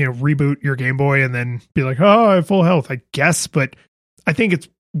 reboot your Game Boy and then be like, oh, I have full health, I guess. But I think it's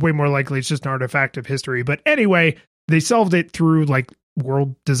way more likely it's just an artifact of history. But anyway, they solved it through like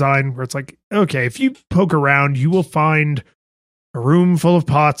world design where it's like, okay, if you poke around, you will find a room full of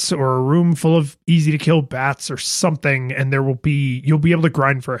pots or a room full of easy to kill bats or something, and you'll be able to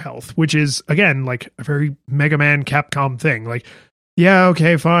grind for health, which is again like a very Mega Man Capcom thing. Like, yeah,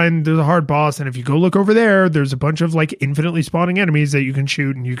 okay, fine, there's a hard boss, and if you go look over there's a bunch of like infinitely spawning enemies that you can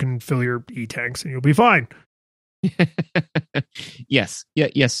shoot, and you can fill your E-tanks and you'll be fine. Yes.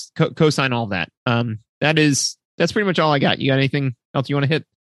 Co-sign all that. That's pretty much all I got. You got anything else you want to hit?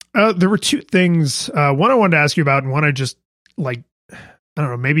 There were 2 things. One I wanted to ask you about, and one I just like, I don't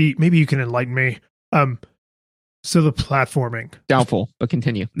know, maybe you can enlighten me. So the platforming. Doubtful, but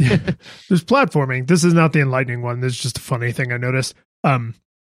continue. There's platforming. This is not the enlightening one. This is just a funny thing I noticed.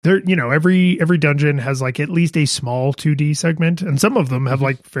 There, every dungeon has like at least a small 2D segment, and some of them have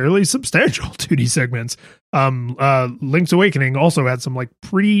like fairly substantial 2D segments. Link's Awakening also had some like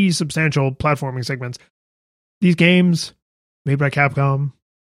pretty substantial platforming segments. These games made by Capcom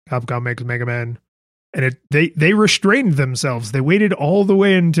makes Mega Man. And they restrained themselves. They waited all the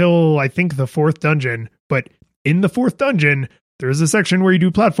way until I think the 4th dungeon. But in the 4th dungeon, there's a section where you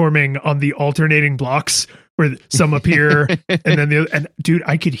do platforming on the alternating blocks where some appear and then and dude,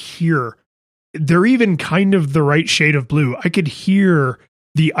 I could hear, they're even kind of the right shade of blue. I could hear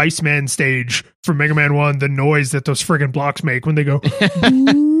the Iceman stage from Mega Man 1, the noise that those friggin' blocks make when they go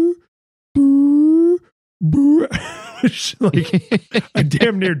boo, boo, boo. Like, I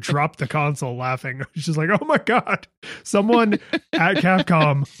damn near dropped the console laughing. I was just like, oh my God. Someone at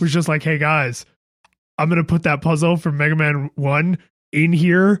Capcom was just like, hey guys, I'm going to put that puzzle from Mega Man 1 in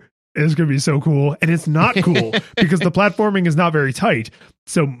here. It's going to be so cool. And it's not cool because the platforming is not very tight.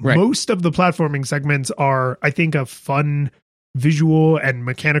 So most of the platforming segments are, I think, a fun visual and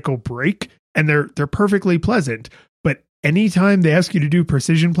mechanical break. and they're perfectly pleasant. But anytime they ask you to do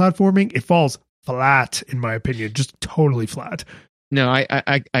precision platforming, it falls flat, in my opinion, just totally flat. No,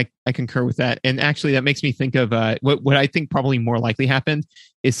 I concur with that. And actually, that makes me think of what I think probably more likely happened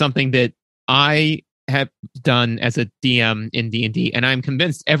is something that I have done as a DM in D&D, and I'm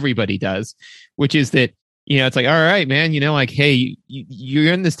convinced everybody does, which is that, it's like, all right, man, like, hey,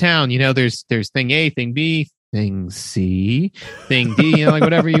 you're in this town, there's thing A, thing B, thing C, thing D, like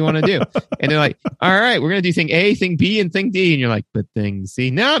whatever you want to do. And they're like, all right, we're going to do thing A, thing B, and thing D. And you're like, but thing C,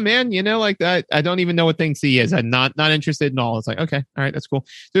 no, man, like that. I don't even know what thing C is. I'm not interested in all. It's like, okay, all right, that's cool.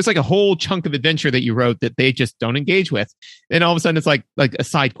 There's like a whole chunk of adventure that you wrote that they just don't engage with. And all of a sudden it's like a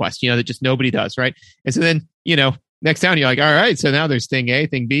side quest, that just nobody does. Right. And so then, next town, you're like, all right, so now there's thing A,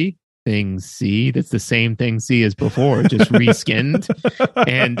 thing B, thing C. That's the same thing C as before, just reskinned.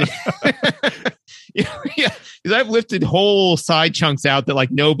 And yeah, because I've lifted whole side chunks out that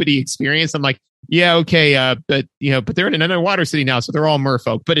like nobody experienced. I'm like, yeah, okay, but they're in an underwater city now, so they're all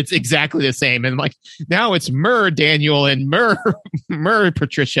merfolk, but it's exactly the same. And I'm like, now it's Mer Daniel and Mer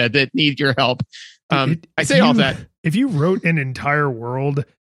Patricia that need your help. I say all that. If you wrote an entire world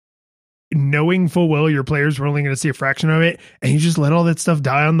knowing full well your players were only going to see a fraction of it, and you just let all that stuff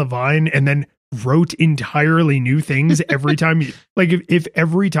die on the vine, and then wrote entirely new things every time, if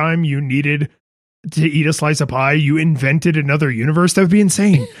every time you needed to eat a slice of pie, you invented another universe, that would be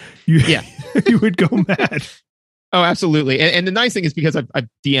insane. You would go mad. Oh, absolutely. And the nice thing is, because I've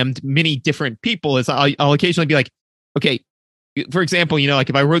DM'd many different people, is I'll occasionally be like, okay, for example, like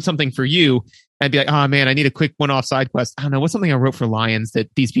if I wrote something for you, I'd be like, oh man, I need a quick one-off side quest. I don't know, what's something I wrote for Lions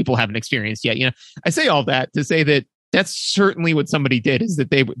that these people haven't experienced yet? I say all that to say that that's certainly what somebody did, is that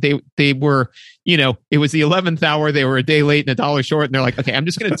they were, it was the 11th hour, they were a day late and $1 short, and they're like, okay, I'm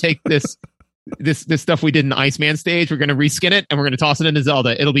just going to take this stuff we did in the Iceman stage, we're going to reskin it and we're going to toss it into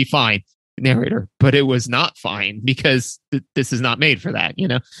Zelda. It'll be fine. Narrator, but it was not fine, because this is not made for that,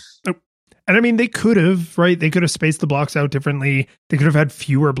 And I mean, they could have, right? They could have spaced the blocks out differently. They could have had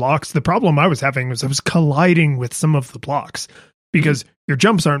fewer blocks. The problem I was having was I was colliding with some of the blocks because your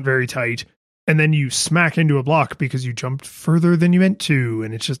jumps aren't very tight. And then you smack into a block because you jumped further than you meant to.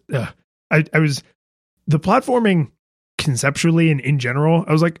 And it's just, the platforming conceptually and in general,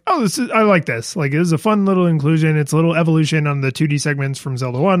 I was like, oh, I like this. Like, this is a fun little inclusion. It's a little evolution on the 2D segments from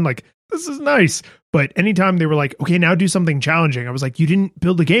Zelda 1. Like, this is nice. But anytime they were like, okay, now do something challenging, I was like, you didn't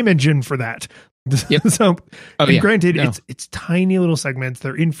build a game engine for that. Yep. Granted, it's tiny little segments.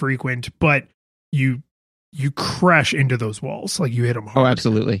 They're infrequent, but you crash into those walls. Like, you hit them hard. Oh,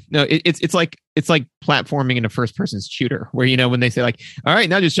 absolutely. No, it's like platforming in a first person shooter where, when they say like, all right,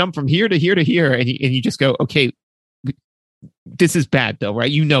 now just jump from here to here to here. And you just go, okay, this is bad though,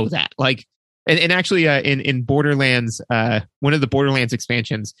 right? That, like, and actually in Borderlands, one of the Borderlands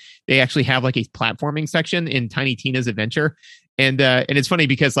expansions, they actually have like a platforming section in Tiny Tina's Adventure. And it's funny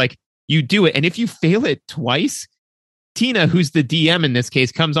because like you do it, and if you fail it twice, Tina, who's the DM in this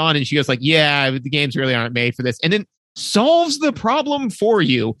case, comes on and she goes like, yeah, the games really aren't made for this. And then solves the problem for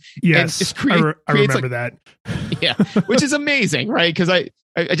you. Yes, I remember that. Yeah, which is amazing, right? Because I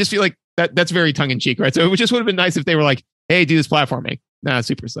just feel like that's very tongue in cheek, right? So it just would have been nice if they were like, hey, do this platforming. Nah,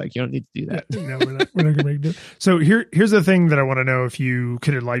 super psych. You don't need to do that. No, we're not going to make it. So here's the thing that I want to know if you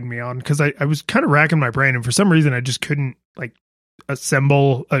could enlighten me on, because I was kind of racking my brain, and for some reason I just couldn't like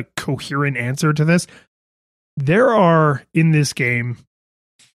assemble a coherent answer to this. There are in this game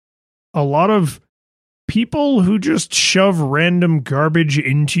a lot of people who just shove random garbage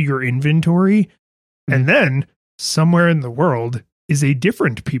into your inventory, and then somewhere in the world is a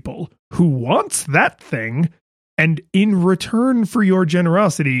different people who wants that thing, and in return for your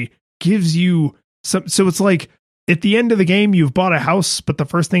generosity gives you some. So it's like at the end of the game, you've bought a house, but the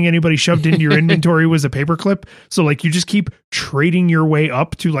first thing anybody shoved into your inventory was a paperclip. So like you just keep trading your way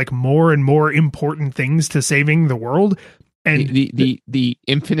up to like more and more important things to saving the world. And the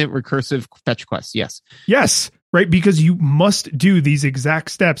infinite recursive fetch quest. Yes. Right. Because you must do these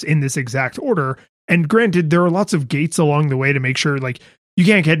exact steps in this exact order. And granted, there are lots of gates along the way to make sure like you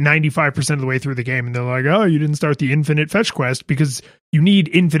can't get 95% of the way through the game and they're like, oh, you didn't start the infinite fetch quest, because you need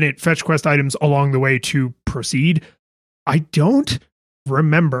infinite fetch quest items along the way to proceed. I don't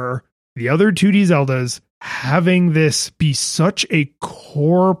remember the other 2D Zeldas having this be such a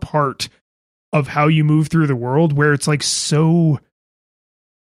core part of how you move through the world, where it's like so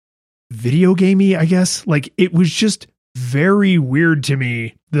video gamey, I guess. Like, it was just very weird to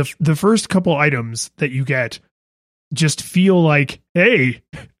me. The first couple items that you get just feel like, hey,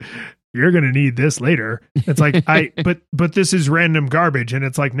 you're going to need this later. It's like, but this is random garbage. And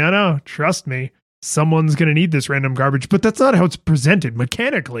it's like, no, trust me. someone's going to need this random garbage, but that's not how it's presented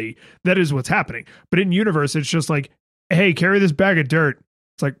mechanically. That is what's happening. But in universe, it's just like, hey, carry this bag of dirt.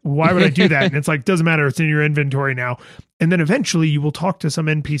 It's like, why would I do that? And it's like, doesn't matter. It's in your inventory now. And then eventually you will talk to some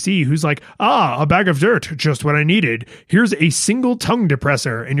NPC who's like, a bag of dirt, just what I needed. Here's a single tongue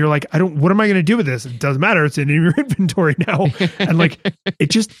depressor. And you're like, what am I going to do with this? It doesn't matter. It's in your inventory now. And like,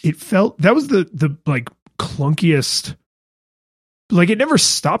 it felt, that was the like clunkiest, like it never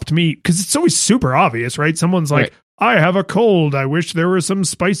stopped me because it's always super obvious, right? Someone's like, I have a cold. I wish there was some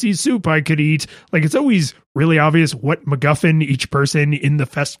spicy soup I could eat. Like it's always really obvious what MacGuffin each person in the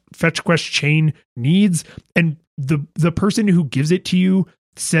fetch quest chain needs. And the person who gives it to you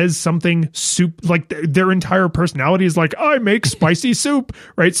says something soup, like their entire personality is like, I make spicy soup,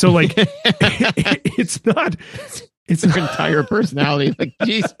 right? So like, it's not... It's their entire personality. Like,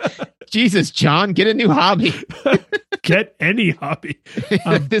 Jesus, John, get a new hobby. Get any hobby.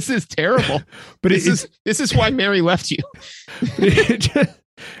 This is terrible. But this is why Mary left you.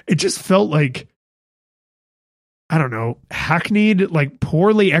 It just felt like, I don't know, hackneyed, like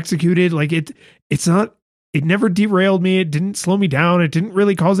poorly executed. Like it's not. It never derailed me. It didn't slow me down. It didn't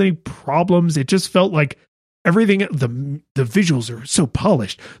really cause any problems. It just felt like everything, the visuals are so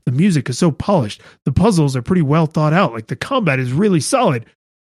polished. The music is so polished. The puzzles are pretty well thought out. Like the combat is really solid.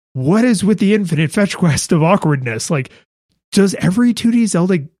 What is with the infinite fetch quest of awkwardness? Like, does every 2D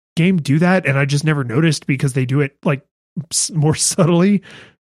Zelda game do that? And I just never noticed because they do it like more subtly.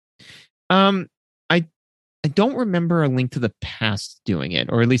 I don't remember A Link to the Past doing it,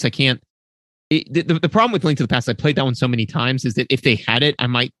 or at least I can't. The problem with Link to the Past, I played that one so many times, is that if they had it, it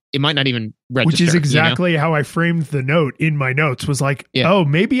might not even register. Which is exactly how I framed the note in my notes, was like, oh,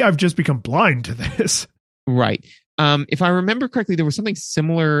 maybe I've just become blind to this. Right. If I remember correctly, there was something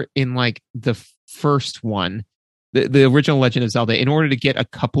similar in like the first one, the original Legend of Zelda. In order to get a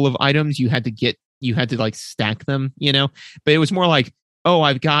couple of items, you had to like stack them, but it was more like, oh,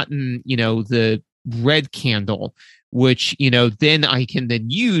 I've gotten, the red candle, which, then I can then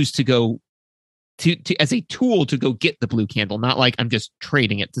use to go to as a tool to go get the blue candle. Not like I'm just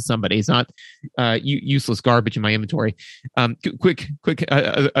trading it to somebody. It's not useless garbage in my inventory. Quick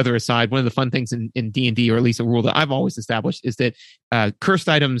other aside, one of the fun things in D&D, or at least a rule that I've always established, is that cursed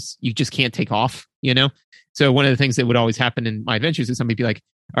items you just can't take off, So one of the things that would always happen in my adventures is somebody be like,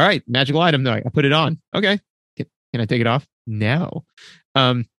 all right, magical item. No, I put it on. Okay. Can I take it off? No.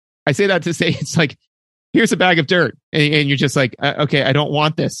 I say that to say, it's like, here's a bag of dirt. And you're just like, okay, I don't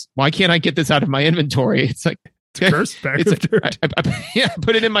want this. Why can't I get this out of my inventory? It's like, it's a cursed bag of dirt. I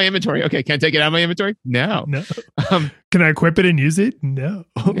put it in my inventory. Okay. Can I take it out of my inventory? No. Can I equip it and use it? No.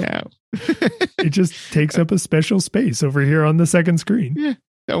 No. It just takes up a special space over here on the second screen. Yeah.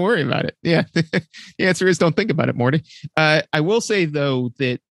 Don't worry about it. Yeah. The answer is don't think about it, Morty. I will say, though,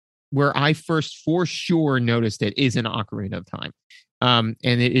 that where I first for sure noticed it is in Ocarina of Time. And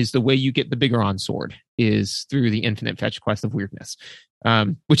it is the way you get the Bigoron sword is through the infinite fetch quest of weirdness,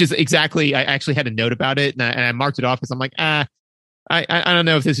 which is exactly, I actually had a note about it and I marked it off because I'm like, I don't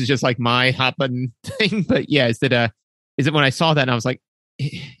know if this is just like my hot button thing, but yeah, is it when I saw that and I was like,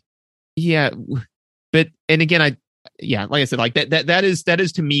 yeah, but, and again, like I said, like that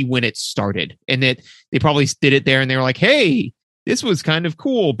is to me when it started, and that they probably did it there and they were like, hey, this was kind of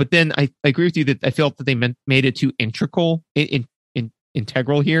cool. But then I agree with you that I felt that they made it too integral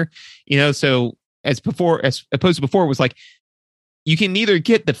here, so as opposed to before, it was like, you can either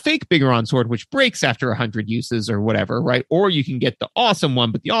get the fake Bigoron sword, which breaks after 100 uses or whatever, right? Or you can get the awesome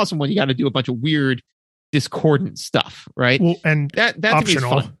one, but the awesome one, you got to do a bunch of weird discordant stuff, right? Well, and that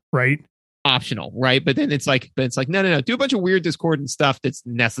optional, is fun. Right? Optional, right? But then it's like, no, do a bunch of weird discordant stuff that's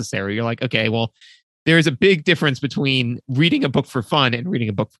necessary. You're like, okay, well, there's a big difference between reading a book for fun and reading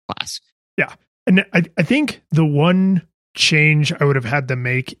a book for class. Yeah. And I think the one change I would have had them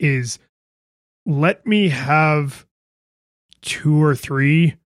make is let me have 2 or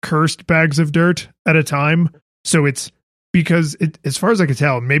 3 cursed bags of dirt at a time. So it's because as far as I could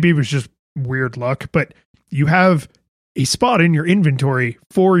tell, maybe it was just weird luck, but you have a spot in your inventory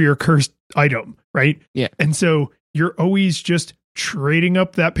for your cursed item, right? Yeah. And so you're always just trading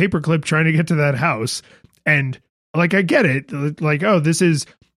up that paperclip trying to get to that house. And like, I get it. Like, oh, this is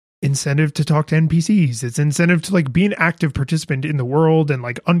incentive to talk to NPCs. It's incentive to like be an active participant in the world and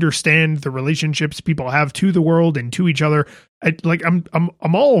like understand the relationships people have to the world and to each other. I'm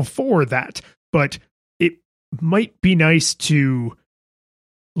all for that, but it might be nice to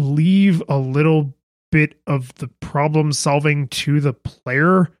leave a little bit of the problem solving to the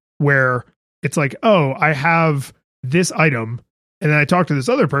player, where it's like, oh, I have this item And then I talked to this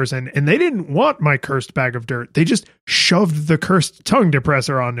other person and they didn't want my cursed bag of dirt. They just shoved the cursed tongue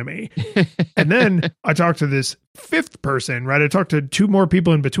depressor onto me. And then I talked to this fifth person, right? I talked to two more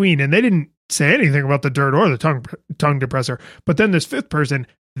people in between and they didn't say anything about the dirt or the tongue depressor. But then this fifth person,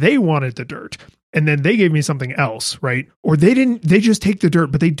 they wanted the dirt. And then they gave me something else, right? Or they just take the dirt,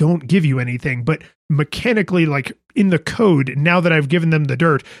 but they don't give you anything. But mechanically, like in the code, now that I've given them the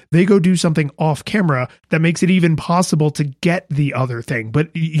dirt, they go do something off camera that makes it even possible to get the other thing.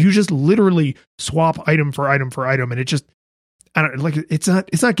 But you just literally swap item for item for item. And it just, I don't like, it's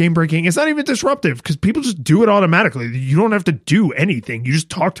not game breaking. It's not even disruptive because people just do it automatically. You don't have to do anything. You just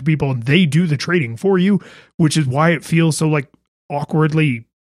talk to people and they do the trading for you, which is why it feels so like awkwardly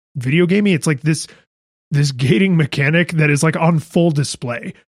video gamey. It's like this gating mechanic that is like on full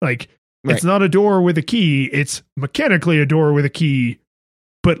display. Like It's not a door with a key. It's mechanically a door with a key,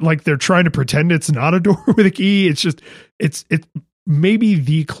 but like they're trying to pretend it's not a door with a key. It's just, it's maybe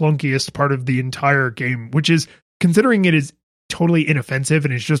the clunkiest part of the entire game, which is, considering it is totally inoffensive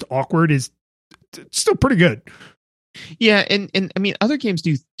and it's just awkward, is still pretty good. Yeah, and I mean, other games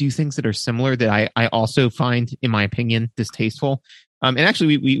do things that are similar that I also find, in my opinion, distasteful. And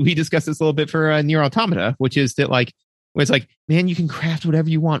actually, we discussed this a little bit for Nier Automata, which is that like, where it's like, man, you can craft whatever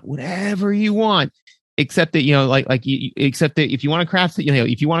you want, except that, you know, except that if you want to craft, you know,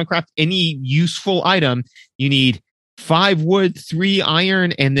 if you want to craft any useful item, you need 5 wood, 3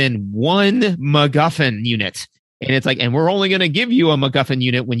 iron, and then 1 MacGuffin unit. And it's like, and we're only going to give you a MacGuffin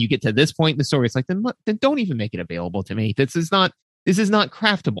unit when you get to this point in the story. It's like, then don't even make it available to me. This is not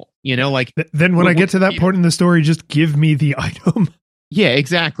craftable, you know, like. Then when I get to that point in the story, just give me the item. Yeah,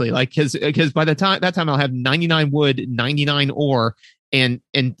 exactly. Like, because by that time I'll have 99 wood, 99 ore, and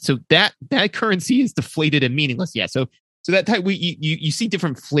so that currency is deflated and meaningless. Yeah, so that type you see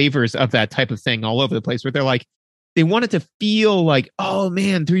different flavors of that type of thing all over the place, where they're like, they want it to feel like, oh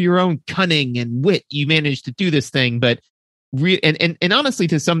man, through your own cunning and wit, you managed to do this thing. But and honestly,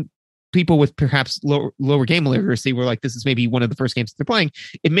 to some people with perhaps lower game literacy, were like, this is maybe one of the first games that they're playing,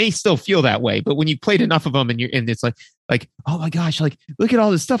 it may still feel that way. But when you've played enough of them and it's like, oh my gosh, like, look at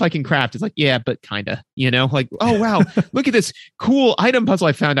all this stuff I can craft. It's like, yeah, but kinda, you know, like, oh wow, look at this cool item puzzle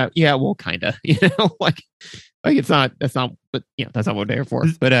I found out. Yeah, well, kinda, you know, like that's not, but you know, that's not what they're for.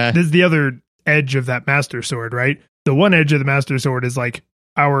 But this is the other edge of that Master Sword, right? The one edge of the Master Sword is like,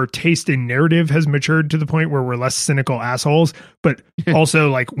 our taste in narrative has matured to the point where we're less cynical assholes, but also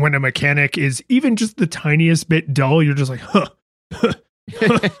like when a mechanic is even just the tiniest bit dull, you're just like, huh.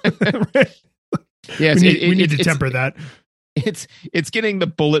 Yeah, we need to temper that. It's getting the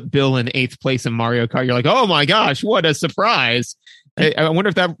bullet bill in 8th place in Mario Kart. You're like, oh my gosh, what a surprise. I wonder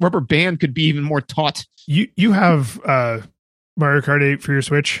if that rubber band could be even more taut. You have Mario Kart 8 for your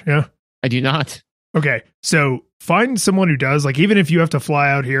Switch, yeah? I do not. Okay, so find someone who does. Like, even if you have to fly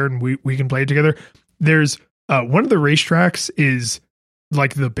out here and we can play it together, there's one of the racetracks is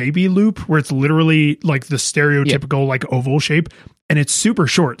like the baby loop, where it's literally like the stereotypical like oval shape, and it's super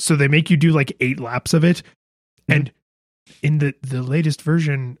short. So they make you do like 8 laps of it. Mm-hmm. And in the latest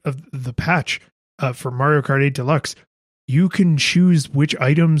version of the patch for Mario Kart 8 Deluxe, you can choose which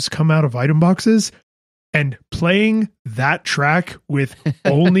items come out of item boxes. And playing that track with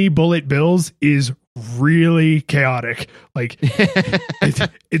only bullet bills is really chaotic. Like,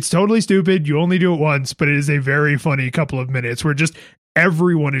 it's totally stupid. You only do it once, but it is a very funny couple of minutes where just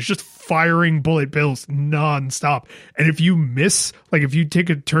everyone is just firing bullet bills nonstop. And if you miss, like if you take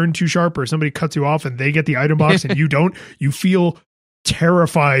a turn too sharp or somebody cuts you off and they get the item box and you don't, you feel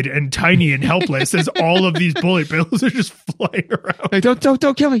terrified and tiny and helpless as all of these bullet bills are just flying around. Like,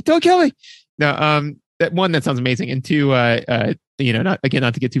 don't kill me. Don't kill me. No, that sounds amazing. And two, you know, not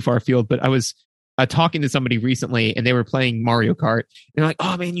to get too far afield, but I was talking to somebody recently and they were playing Mario Kart. And they're like,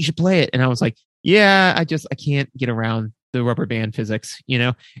 oh man, you should play it. And I was like, yeah, I can't get around the rubber band physics, you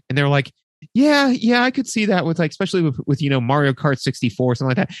know? And they're like, yeah, I could see that with like, especially with, you know, Mario Kart 64, something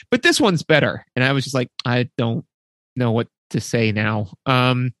like that. But this one's better. And I was just like, I don't know what to say now.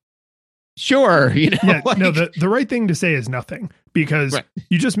 Sure, you know. Yeah, like, no, the right thing to say is nothing, because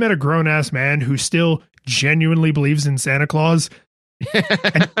you just met a grown-ass man who still genuinely believes in Santa Claus.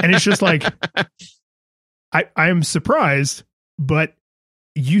 and it's just like, I'm surprised, but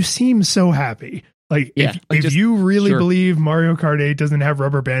you seem so happy. Like, yeah, if you really believe Mario Kart 8 doesn't have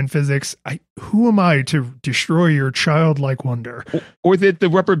rubber band physics, who am I to destroy your childlike wonder? Or that the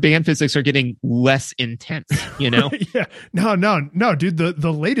rubber band physics are getting less intense, you know? Yeah. No, dude,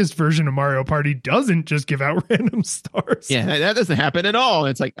 the latest version of Mario Party doesn't just give out random stars. Yeah, that doesn't happen at all.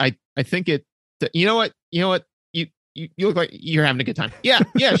 It's like, I think it, you know what? You look like you're having a good time. Yeah,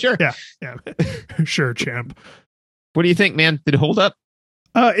 sure. yeah. Sure, champ. What do you think, man? Did it hold up?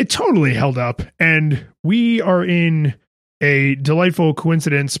 It totally held up. And we are in a delightful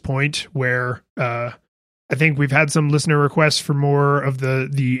coincidence point where I think we've had some listener requests for more of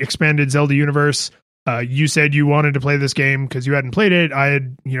the expanded Zelda universe. You said you wanted to play this game because you hadn't played it. I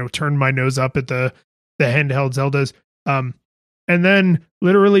had, turned my nose up at the handheld Zeldas. And then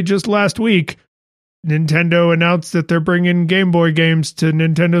literally just last week, Nintendo announced that they're bringing Game Boy games to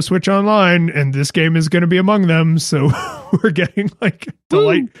Nintendo Switch Online, and this game is going to be among them. So we're getting like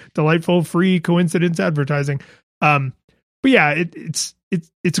delightful free coincidence advertising. But yeah, it's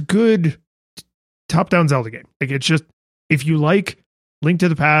a good top-down Zelda game. Like, it's just, if you like Link to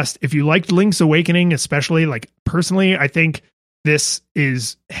the Past, if you liked Link's Awakening, especially, like, personally, I think this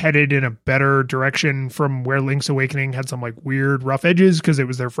is headed in a better direction from where Link's Awakening had some like weird rough edges because it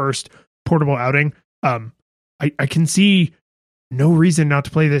was their first portable outing. I can see no reason not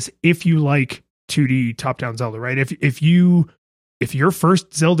to play this if you like 2D top-down Zelda, right? If your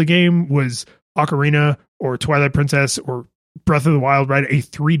first Zelda game was Ocarina or Twilight Princess or Breath of the Wild, right? A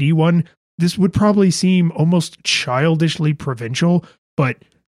 3D one, this would probably seem almost childishly provincial, but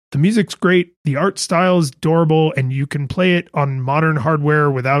the music's great, the art style is adorable, and you can play it on modern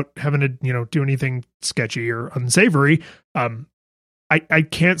hardware without having to, do anything sketchy or unsavory. I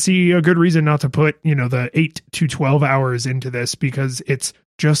can't see a good reason not to put, the 8 to 12 hours into this, because it's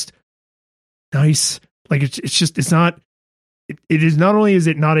just nice. Like, it is not only is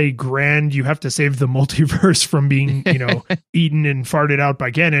it not a grand, you have to save the multiverse from being, eaten and farted out by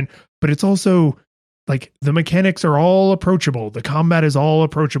Ganon, but it's also like the mechanics are all approachable. The combat is all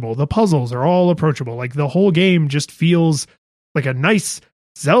approachable. The puzzles are all approachable. Like, the whole game just feels like a nice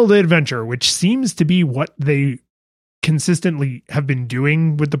Zelda adventure, which seems to be what they consistently have been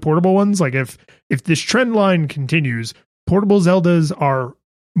doing with the portable ones. Like, if this trend line continues, portable Zeldas are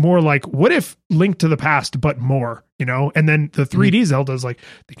more like, what if Link to the Past, but more, and then the 3D Zeldas, like,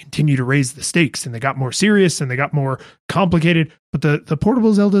 they continue to raise the stakes and they got more serious and they got more complicated. But the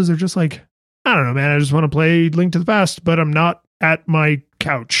portable Zeldas are just like, I don't know, man, I just want to play Link to the Past, but I'm not at my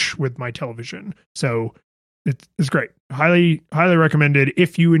couch with my television. So it's great. Highly, highly recommended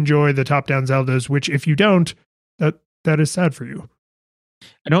if you enjoy the top-down Zeldas, which if you don't, that is sad for you.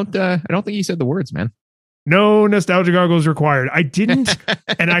 I don't think you said the words, man. No nostalgia goggles required. I didn't.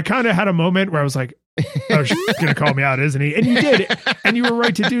 And I kind of had a moment where I was like, oh, she's going to call me out, isn't he? And you did. And you were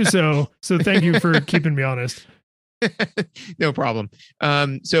right to do so. So thank you for keeping me honest. No problem.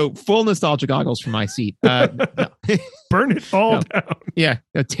 So full nostalgia goggles from my seat. Burn it all down. Yeah.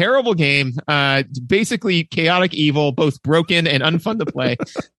 A terrible game. Basically chaotic evil, both broken and unfun to play.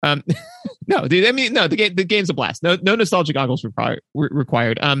 No, dude, I mean, no, the game's a blast. No nostalgia goggles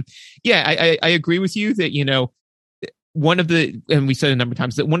required. Yeah, I agree with you that, one of the, and we said a number of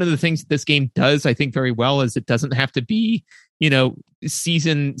times, that one of the things that this game does, I think, very well is it doesn't have to be,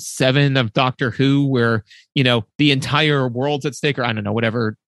 season 7 of Doctor Who where, the entire world's at stake, or I don't know,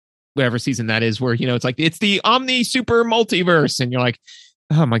 whatever season that is, where, it's like, it's the Omni Super Multiverse. And you're like,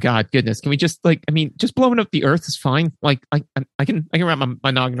 oh my God, goodness. Can we just just blowing up the Earth is fine. Like I can wrap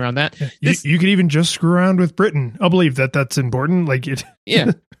my noggin around that. You could even just screw around with Britain. I'll believe that's important. Like it.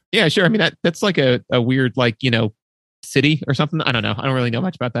 Yeah, sure. I mean, that's like a weird, city or something. I don't know. I don't really know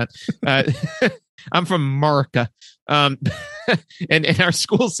much about that. I'm from America. And our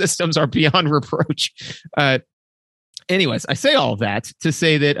school systems are beyond reproach. Anyways, I say all of that to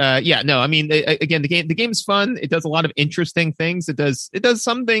say that, again, the game's fun. It does a lot of interesting things. It does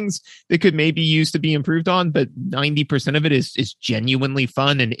some things that could maybe use to be improved on, but 90% of it is genuinely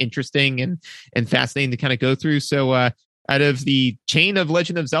fun and interesting and fascinating to kind of go through. So, out of the chain of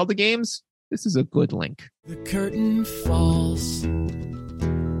Legend of Zelda games, this is a good Link. The curtain falls,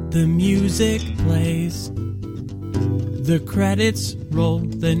 the music plays, the credits roll,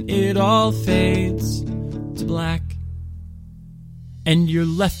 then it all fades to black. And you're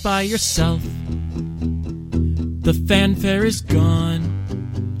left by yourself. The fanfare is gone.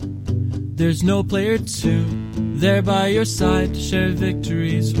 There's no player 2 there by your side to share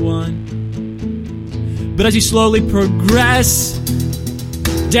victories won. But as you slowly progress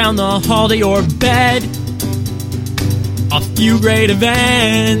down the hall to your bed, a few great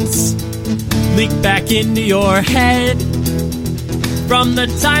events leak back into your head from the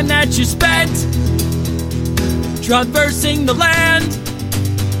time that you spent traversing the land,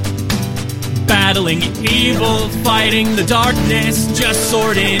 battling evil, fighting the darkness, just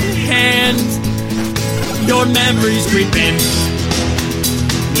sword in hand. Your memories creep in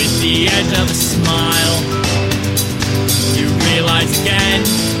with the edge of a smile. You realize again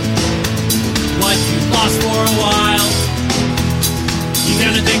what you lost for a while. You're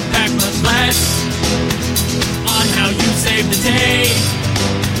gonna think back much less on how save the day.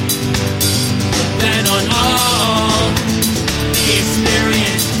 Then on all the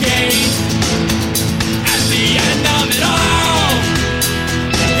experience gained. At the end of it all,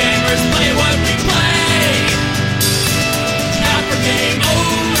 gamers play what we play. Not for game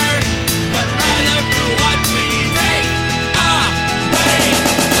over, but rather for what we make. Wait.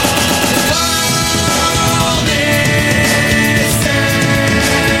 The world is saved.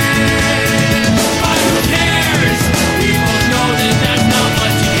 But who cares? We both know that that's not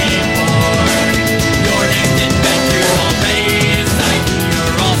what you came for. Your next adventure already in sight.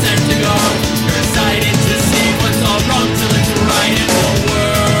 You're all set to go. You're excited to see what's all wrong till it's right, and the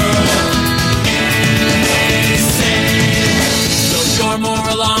world is saved. So you're more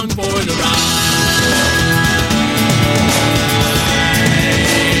along for the ride.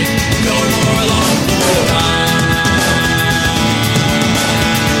 You're more along for the ride.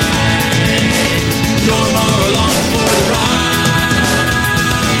 You're more along for the ride.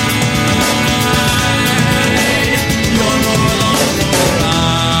 You're more along for the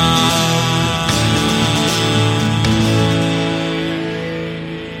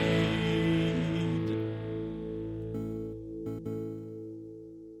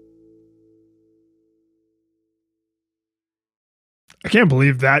I can't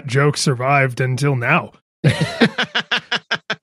believe that joke survived until now.